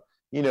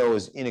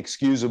 is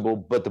inexcusable.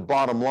 But the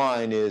bottom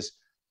line is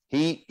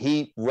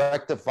he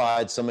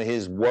rectified some of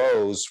his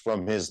woes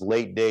from his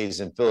late days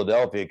in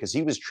Philadelphia because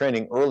he was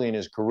trending early in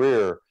his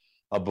career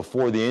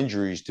before the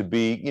injuries to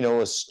be,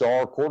 a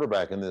star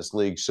quarterback in this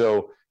league.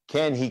 So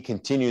can he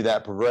continue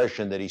that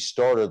progression that he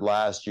started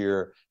last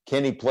year?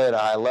 Can he play at a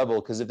high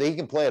level? Because if he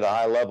can play at a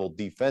high level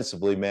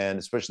defensively, man,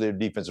 especially their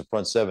defensive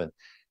front seven,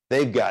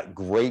 they've got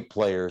great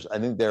players. I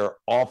think their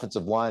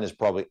offensive line is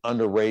probably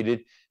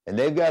underrated, and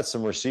they've got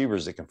some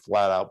receivers that can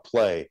flat out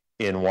play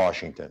in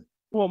Washington.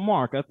 Well,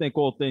 Mark, I think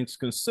all things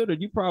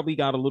considered, you probably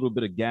got a little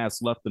bit of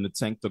gas left in the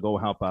tank to go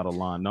help out a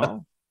line,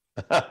 no?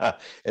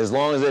 As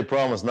long as they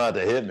promise not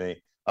to hit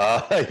me.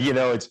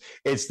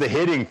 It's the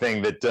hitting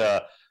thing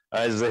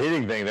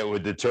that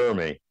would deter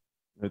me.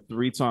 A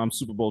three-time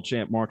Super Bowl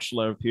champ Mark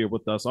Schlereth here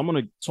with us. I'm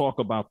going to talk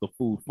about the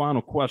food.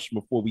 Final question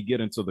before we get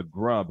into the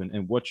grub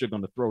and what you're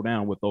going to throw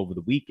down with over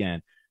the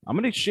weekend. I'm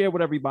going to share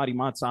with everybody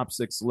my top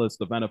 6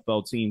 list of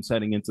NFL teams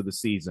heading into the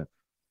season.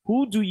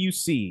 Who do you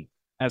see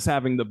as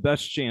having the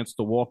best chance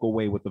to walk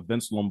away with the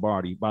Vince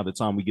Lombardi by the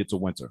time we get to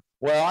winter?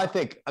 Well, I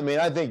think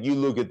you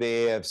look at the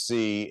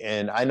AFC,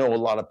 and I know a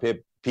lot of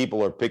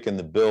people are picking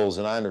the Bills,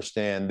 and I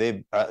understand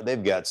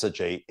they've got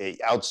such a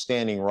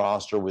outstanding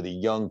roster with a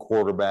young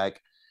quarterback.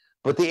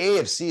 But the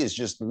AFC is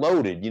just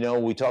loaded.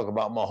 We talk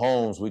about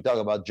Mahomes, we talk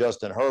about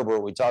Justin Herbert,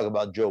 we talk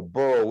about Joe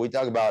Burrow, we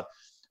talk about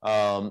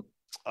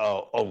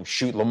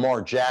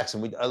Lamar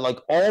Jackson. We like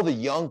all the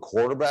young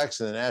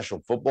quarterbacks in the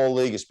National Football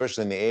League,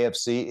 especially in the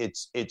AFC.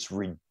 It's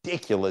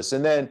ridiculous.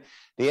 And then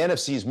the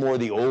NFC is more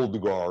the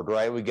old guard,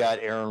 right? We got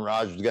Aaron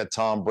Rodgers, we got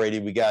Tom Brady,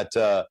 we got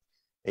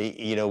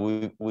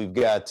we've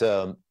got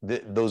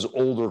those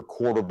older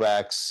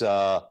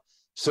quarterbacks.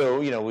 So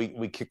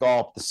we kick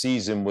off the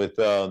season with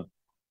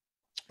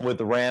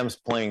the Rams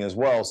playing as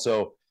well.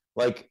 So,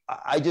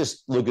 I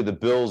just look at the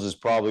Bills as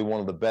probably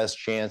one of the best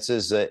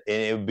chances, and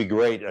it would be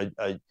great,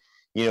 a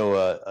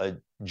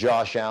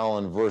Josh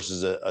Allen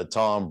versus a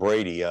Tom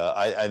Brady.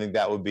 I think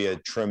that would be a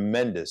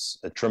tremendous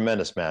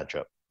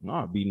matchup. No,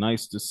 it'd be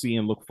nice to see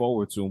and look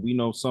forward to. And we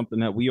know something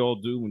that we all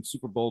do when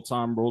Super Bowl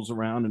time rolls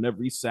around, and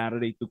every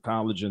Saturday through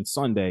college and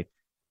Sunday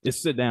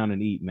is sit down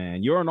and eat,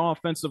 man. You're an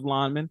offensive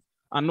lineman.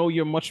 I know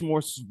you're much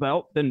more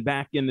svelte than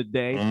back in the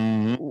day.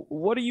 Mm-hmm.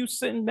 What are you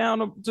sitting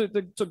down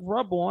to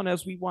grub on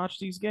as we watch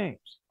these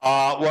games?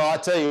 Well, I'll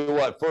tell you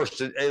what,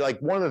 first, like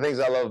one of the things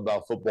I love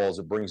about football is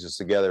it brings us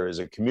together as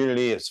a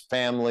community, as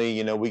family.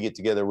 You know, we get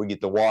together, we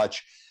get to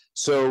watch.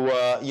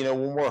 So, you know,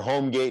 when we're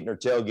home gating or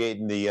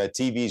tailgating, the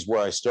TV's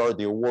where I start,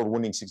 the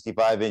award-winning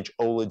 65-inch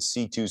OLED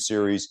C2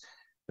 series,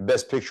 the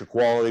best picture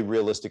quality,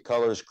 realistic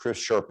colors,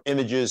 crisp, sharp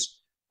images,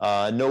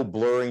 no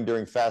blurring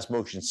during fast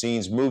motion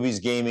scenes, movies,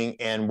 gaming,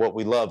 and what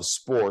we love,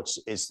 sports.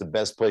 It's the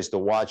best place to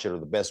watch it, or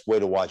the best way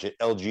to watch it,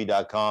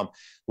 LG.com.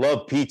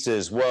 Love pizza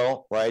as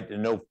well, right?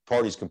 And no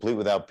party's complete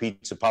without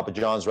pizza. Papa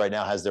John's right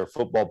now has their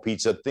football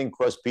pizza, thin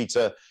crust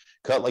pizza,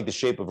 cut like the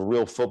shape of a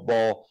real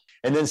football.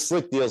 And then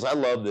Slick Deals. I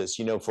love this,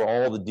 you know, for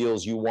all the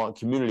deals you want.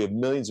 Community of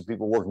millions of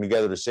people working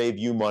together to save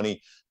you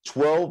money.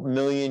 12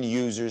 million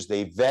users.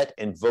 They vet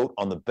and vote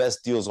on the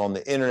best deals on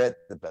the internet,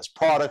 the best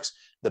products,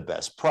 the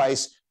best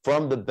price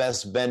from the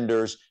best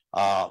vendors.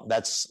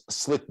 That's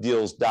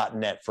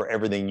slickdeals.net for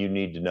everything you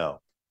need to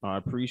know. I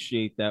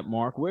appreciate that,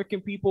 Mark. Where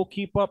can people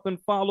keep up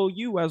and follow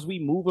you as we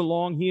move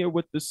along here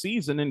with the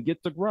season and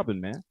get to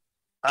grubbing, man?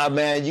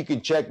 Man, you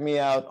can check me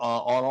out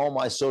on all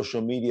my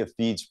social media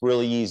feeds.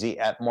 Really easy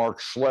at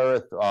Mark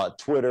Schlereth,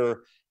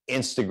 Twitter,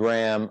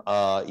 Instagram,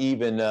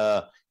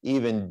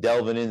 even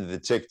delving into the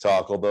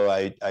TikTok, although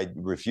I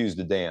refuse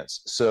to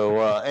dance. So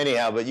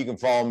anyhow, but you can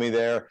follow me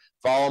there.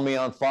 Follow me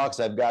on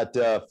Fox. I've got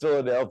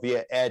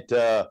Philadelphia at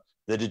the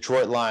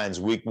Detroit Lions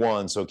week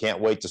 1, so can't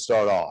wait to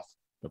start off.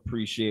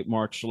 Appreciate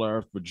Mark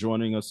Schlereth for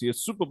joining us here.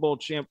 Super Bowl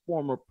champ,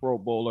 former Pro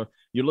Bowler.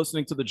 You're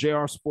listening to the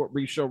JR Sport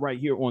Brief Show right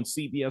here on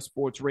CBS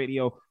Sports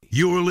Radio.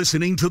 You're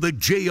listening to the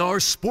JR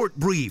Sport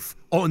Brief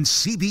on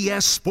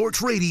CBS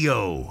Sports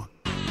Radio.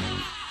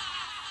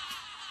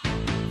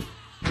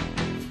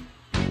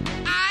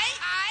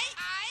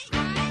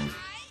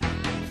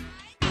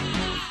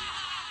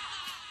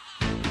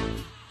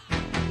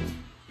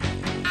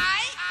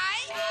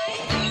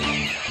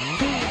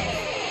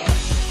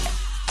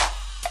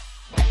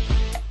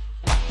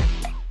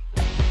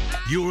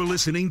 You're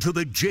listening to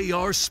the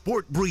JR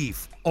Sport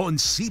Brief on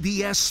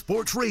CBS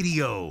Sports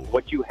Radio.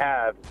 What you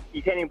have,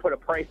 you can't even put a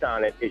price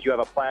on it, is you have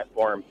a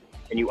platform,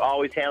 and you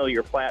always handle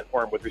your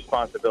platform with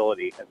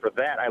responsibility. And for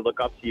that, I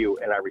look up to you,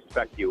 and I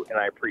respect you, and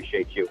I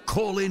appreciate you.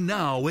 Call in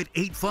now at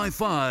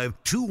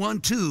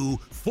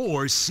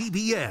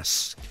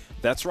 855-212-4CBS.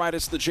 That's right.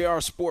 It's the JR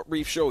Sport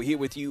Brief Show here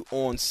with you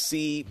on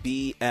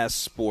CBS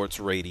Sports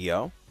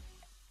Radio.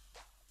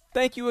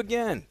 Thank you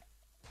again,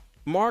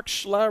 Mark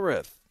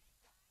Schlereth,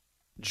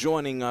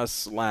 joining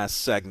us last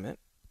segment,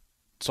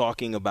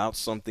 talking about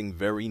something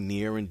very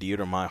near and dear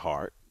to my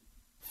heart,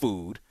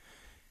 food,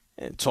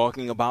 and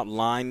talking about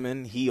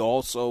linemen. He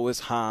also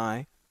is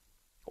high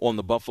on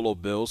the Buffalo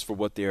Bills for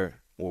what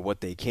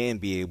they can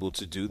be able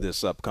to do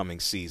this upcoming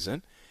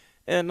season.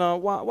 And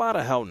why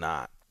the hell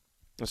not?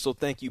 And so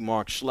thank you,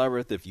 Mark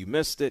Schlereth. If you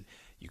missed it,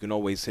 you can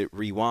always hit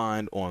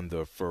rewind on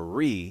the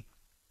free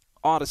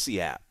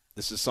Odyssey app.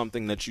 This is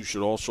something that you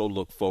should also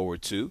look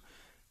forward to.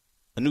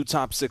 A new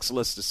top 6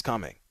 list is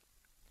coming.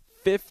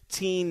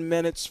 15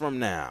 minutes from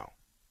now,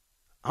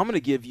 I'm going to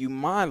give you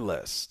my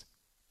list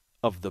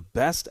of the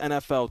best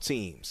NFL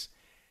teams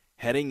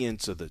heading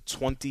into the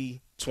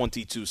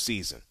 2022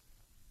 season.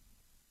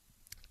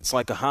 It's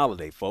like a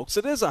holiday, folks.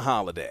 It is a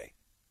holiday.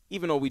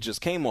 Even though we just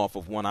came off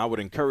of one, I would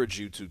encourage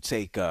you to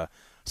take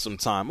some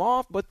time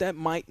off, but that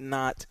might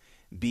not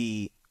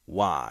be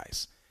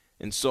wise.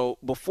 And so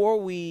before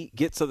we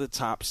get to the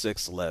top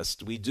 6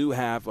 list, we do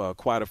have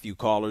quite a few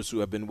callers who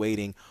have been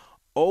waiting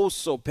oh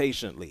so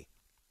patiently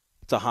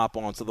to hop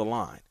onto the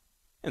line.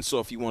 And so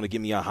if you want to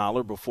give me a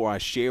holler before I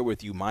share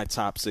with you my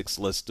top 6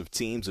 list of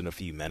teams in a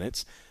few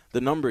minutes,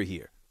 the number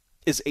here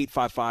is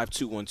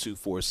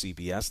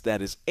 855-212-4CBS.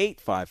 That is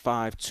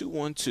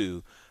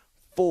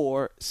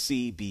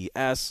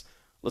 855-212-4CBS.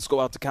 Let's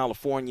go out to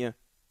California.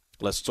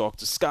 Let's talk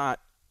to Scott.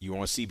 You're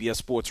on CBS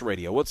Sports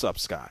Radio. What's up,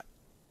 Scott?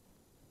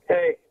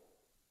 Hey.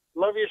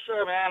 Love your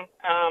show, man.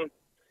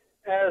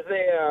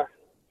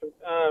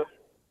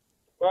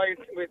 We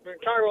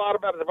talk a lot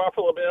about the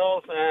Buffalo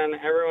Bills, and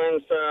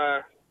everyone's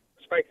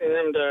expecting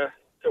them to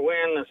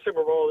win the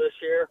Super Bowl this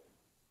year.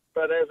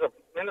 But as a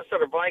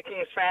Minnesota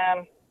Vikings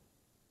fan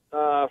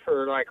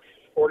for like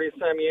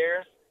 40-some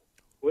years,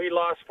 we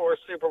lost 4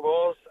 Super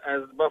Bowls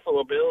as the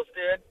Buffalo Bills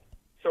did.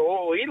 So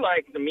what we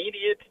like the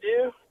media to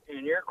do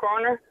in your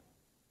corner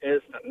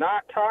is to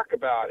not talk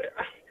about it.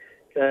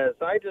 Because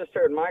I just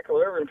heard Michael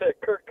Irvin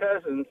pick Kirk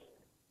Cousins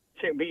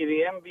to be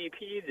the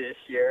MVP this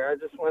year. I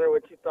just wonder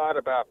what you thought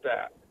about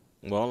that.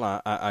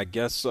 Well, I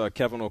guess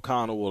Kevin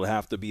O'Connell will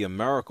have to be a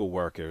miracle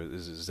worker.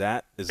 Is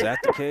that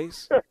the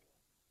case?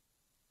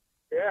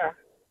 Yeah.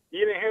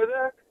 You didn't hear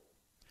that?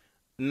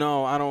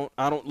 No, I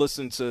don't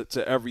listen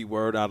to every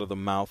word out of the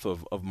mouth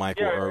of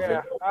Michael Irvin.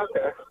 Yeah,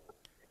 okay.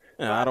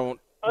 Yeah, I don't.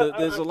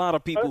 There's a lot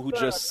of people who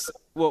just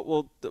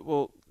well,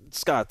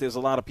 Scott. There's a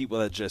lot of people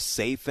that just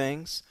say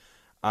things.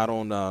 I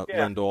don't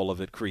lend all of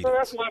it credence. Well,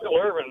 that's Michael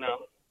Irvin,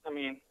 though. I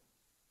mean,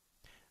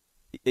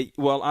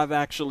 Well, I've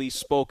actually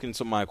spoken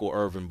to Michael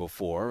Irvin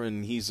before,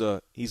 and he's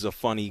a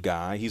funny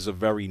guy. He's a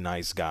very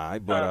nice guy,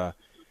 but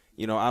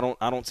I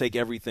don't take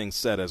everything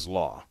said as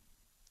law.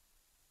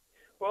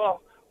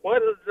 Well,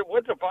 what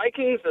the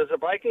Vikings, as a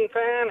Viking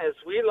fan, is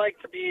we like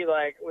to be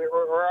like we're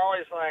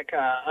always like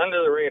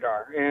under the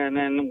radar, and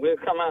then we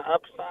come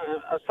up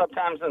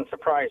sometimes and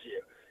surprise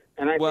you.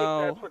 And I think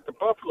that's what the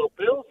Buffalo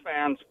Bills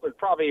fans would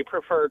probably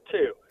prefer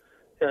too,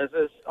 because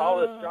all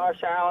this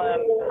Josh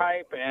Allen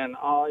hype and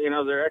all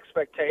their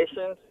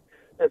expectations.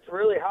 It's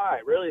really high,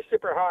 really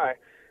super high,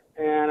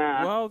 and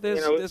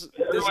there's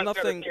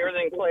nothing. See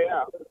everything play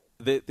out.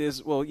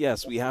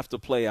 Yes, we have to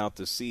play out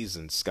the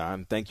season, Scott.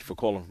 And thank you for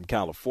calling from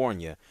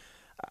California.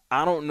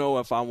 I don't know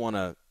if I want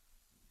to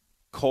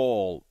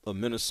call a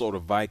Minnesota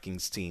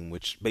Vikings team,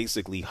 which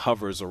basically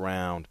hovers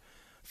around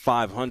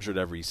 500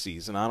 every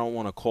season. I don't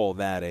want to call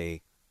that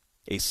a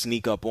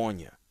sneak up on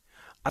you.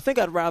 I think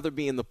I'd rather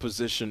be in the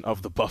position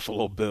of the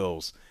Buffalo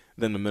Bills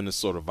than the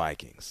Minnesota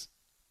Vikings.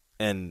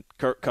 And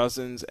Kirk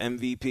Cousins,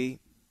 MVP.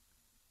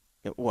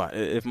 What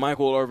if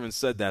Michael Irvin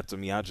said that to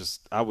me? I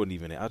wouldn't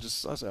even. I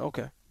say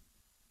okay.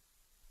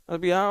 I'd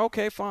be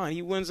okay, fine.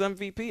 He wins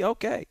MVP.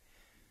 Okay.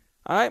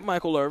 All right,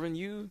 Michael Irvin,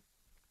 you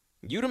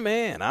the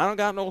man. I don't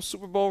got no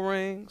Super Bowl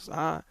rings.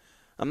 I'm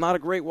not a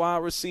great wide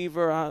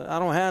receiver. I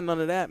don't have none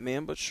of that,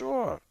 man. But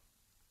sure,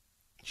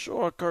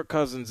 Kirk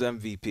Cousins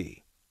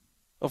MVP.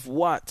 Of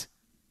what?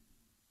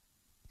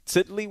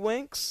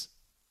 Tiddlywinks?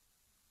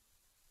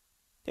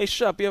 Hey,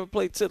 Shup, you ever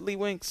played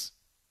Tiddlywinks?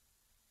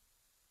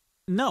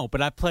 No,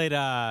 but I played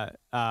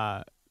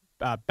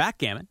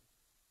backgammon.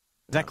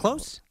 Is that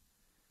close?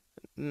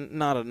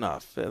 Not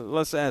enough.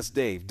 Let's ask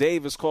Dave.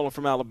 Dave is calling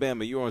from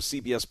Alabama. You're on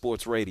CBS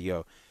Sports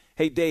Radio.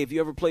 Hey, Dave, you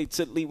ever played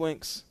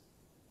Tiddlywinks?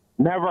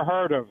 Never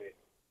heard of it.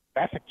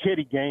 That's a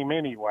kiddie game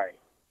anyway.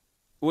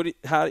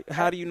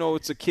 How do you know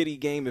it's a kiddie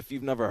game if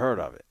you've never heard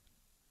of it?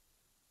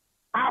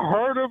 I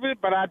heard of it,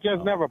 but I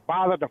just never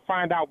bothered to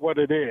find out what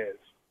it is.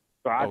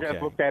 So I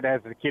just looked at it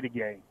as a kiddie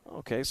game.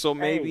 Okay, so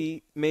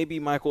maybe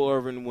Michael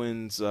Irvin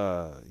wins,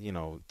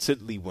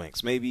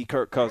 Tiddlywinks. Maybe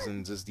Kirk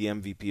Cousins is the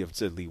MVP of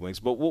Tiddlywinks.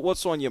 But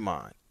what's on your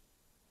mind?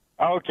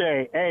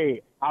 Okay,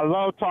 hey, I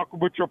love talking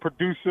with your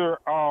producer,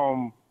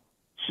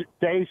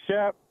 Dave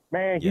Shep.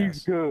 Man,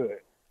 he's good.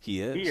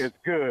 He is? He is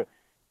good.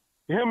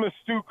 Him and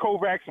Stu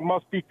Kovacs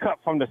must be cut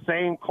from the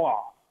same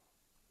cloth.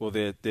 Well,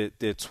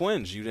 they're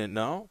twins. You didn't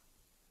know?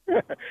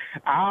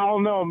 I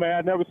don't know, man.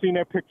 I've never seen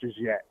their pictures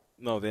yet.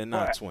 No, they're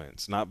not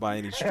twins, not by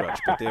any stretch,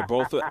 but they're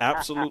both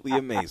absolutely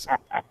amazing.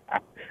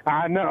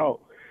 I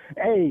know.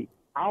 Hey,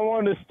 I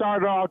want to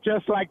start off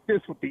just like this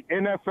with the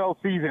NFL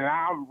season.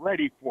 I'm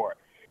ready for it.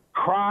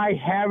 Cry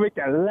havoc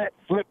and let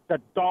slip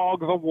the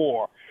dogs of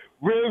war.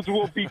 Ribs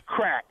will be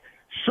cracked,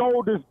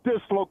 shoulders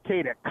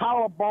dislocated,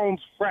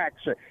 collarbones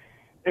fractured,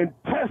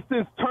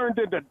 intestines turned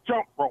into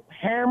jump rope,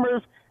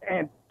 hammers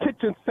and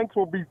kitchen sinks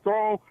will be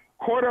thrown,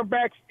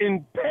 quarterbacks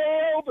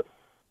impaled,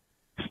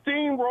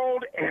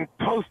 steamrolled and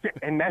toasted,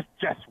 and that's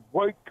just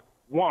week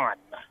one.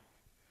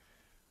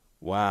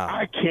 Wow!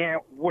 I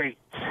can't wait.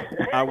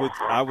 I would.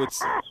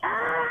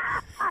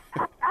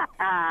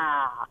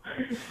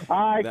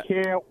 I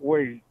can't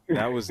wait.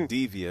 That was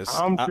devious.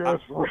 I'm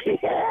just ready.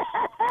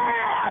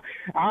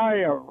 I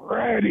am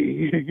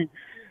ready.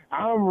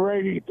 I'm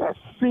ready to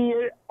see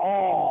it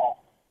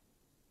all.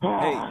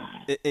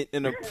 Hey,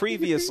 in a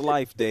previous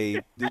life,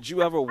 Dave, did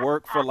you ever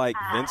work for like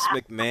Vince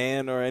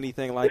McMahon or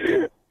anything like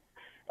that?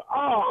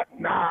 Oh,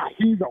 nah,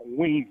 he's a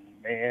weenie,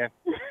 man.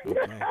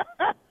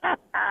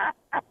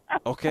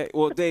 Okay,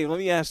 well, Dave, let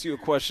me ask you a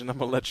question. I'm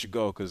going to let you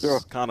go because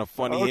it's kind of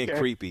funny and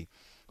creepy.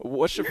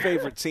 What's your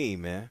favorite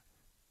team, man?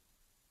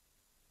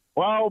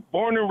 Well,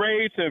 born and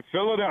raised in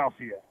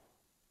Philadelphia.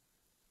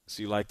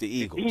 So you like the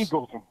Eagles? The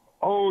Eagles.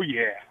 Oh,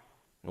 yeah.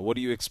 What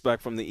do you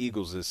expect from the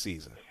Eagles this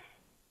season?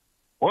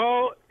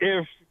 Well,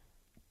 if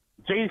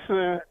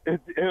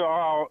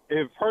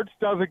Hurts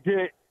doesn't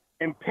get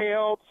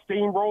impaled,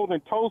 steamrolled,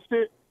 and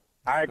toasted,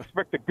 I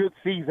expect a good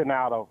season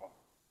out of him.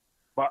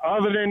 But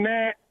other than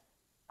that,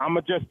 I'm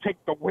going to just take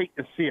the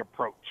wait-and-see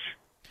approach.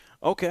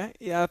 Okay.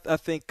 Yeah, I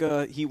think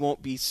he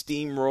won't be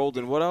steamrolled.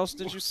 And what else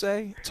did you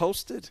say?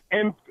 Toasted?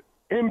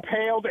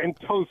 Impaled and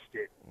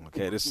toasted.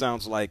 Okay, this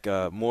sounds like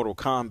Mortal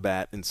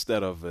Kombat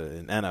instead of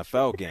an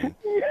NFL game.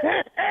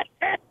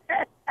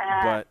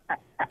 But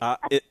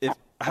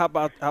how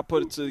about I'll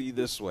put it to you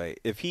this way.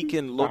 If he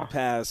can look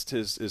past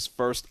his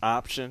first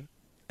option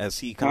as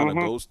he kind of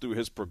goes through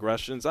his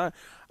progressions, I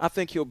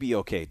think he'll be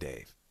okay,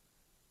 Dave.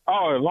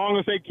 Oh, as long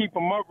as they keep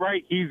him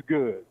upright, he's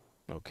good.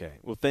 Okay.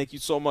 Well, thank you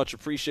so much.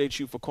 Appreciate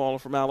you for calling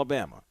from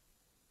Alabama.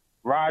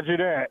 Roger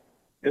that.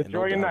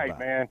 Enjoy your night,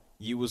 man.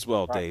 You as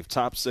well, Dave.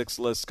 Top 6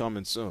 list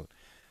coming soon.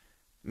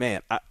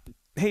 Man,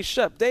 hey,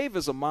 Shep, Dave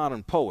is a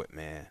modern poet,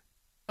 man.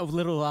 A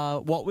little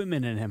Walt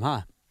Whitman in him,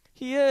 huh?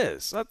 He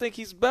is. I think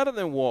he's better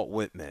than Walt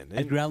Whitman.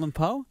 Edgar Allan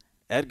Poe?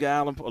 Edgar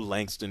Allan Poe,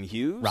 Langston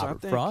Hughes.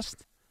 Robert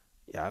Frost?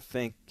 Yeah, I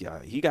think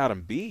he got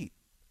him beat.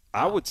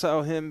 I would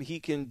tell him he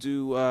can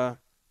do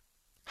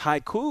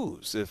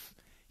haikus if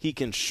he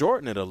can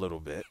shorten it a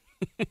little bit.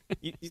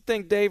 You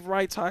think Dave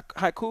writes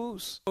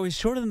haikus? Oh, he's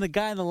shorter than the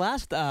guy in the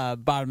last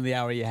bottom of the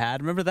hour you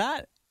had. Remember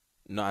that?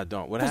 No, I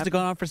don't. What It must have happened?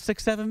 gone on for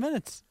 6-7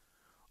 minutes.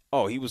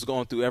 Oh, he was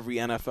going through every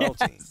NFL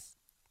team.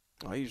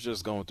 Oh, he was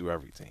just going through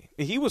every team.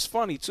 He was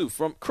funny, too.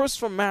 Chris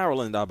from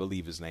Maryland, I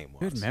believe his name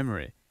was. Good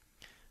memory.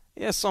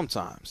 Yeah,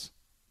 sometimes.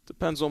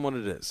 Depends on what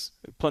it is.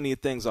 Plenty of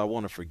things I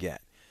want to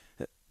forget.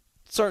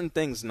 Certain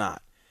things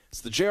not.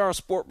 It's the JR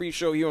Sport Brief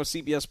Show here on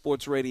CBS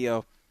Sports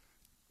Radio.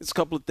 There's a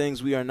couple of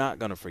things we are not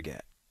going to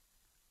forget.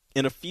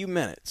 In a few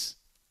minutes,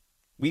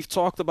 we've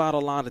talked about a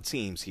lot of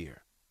teams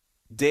here.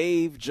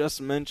 Dave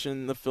just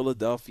mentioned the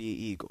Philadelphia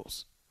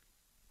Eagles.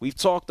 We've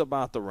talked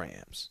about the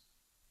Rams.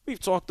 We've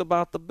talked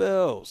about the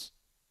Bills.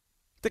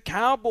 The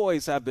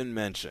Cowboys have been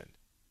mentioned.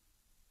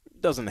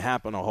 It doesn't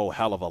happen a whole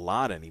hell of a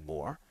lot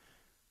anymore.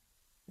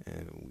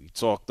 And we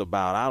talked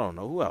about, I don't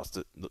know, who else?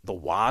 The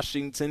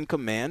Washington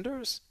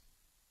Commanders?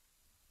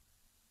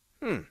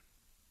 When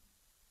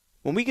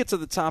we get to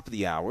the top of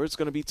the hour, it's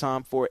going to be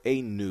time for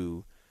a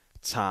new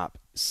top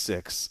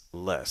 6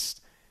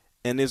 list.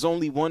 And there's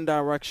only one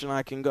direction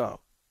I can go.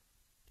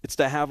 It's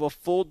to have a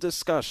full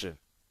discussion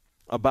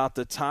about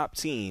the top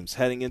teams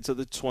heading into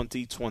the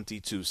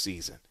 2022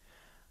 season.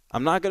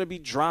 I'm not going to be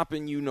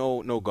dropping you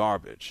no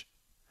garbage.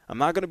 I'm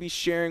not going to be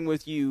sharing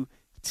with you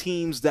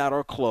teams that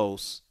are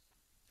close.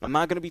 I'm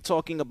not going to be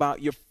talking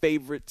about your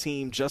favorite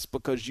team just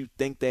because you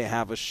think they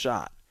have a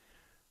shot.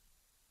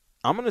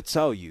 I'm going to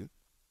tell you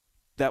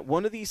that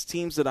one of these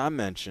teams that I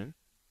mentioned,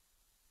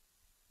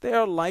 they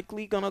are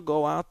likely going to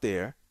go out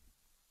there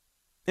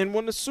and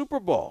win the Super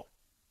Bowl.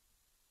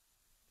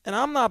 And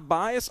I'm not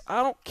biased.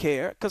 I don't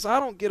care because I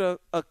don't get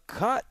a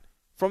cut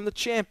from the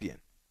champion.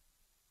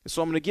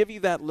 So I'm going to give you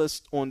that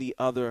list on the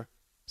other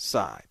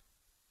side.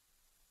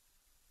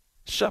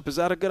 Shep, is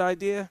that a good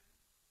idea?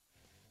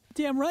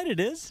 Damn right it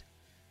is.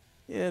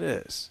 Yeah, it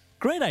is.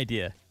 Great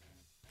idea.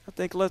 I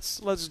think let's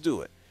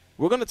do it.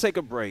 We're going to take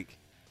a break.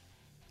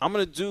 I'm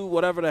going to do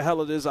whatever the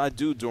hell it is I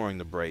do during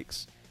the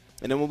breaks.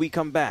 And then when we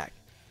come back,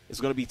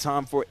 it's going to be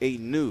time for a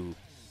new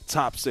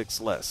top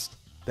 6 list.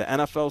 The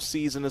NFL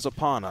season is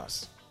upon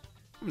us.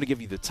 I'm going to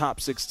give you the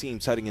top 6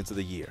 teams heading into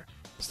the year.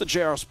 It's the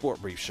JR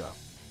Sport Brief Show,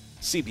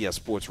 CBS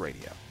Sports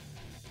Radio.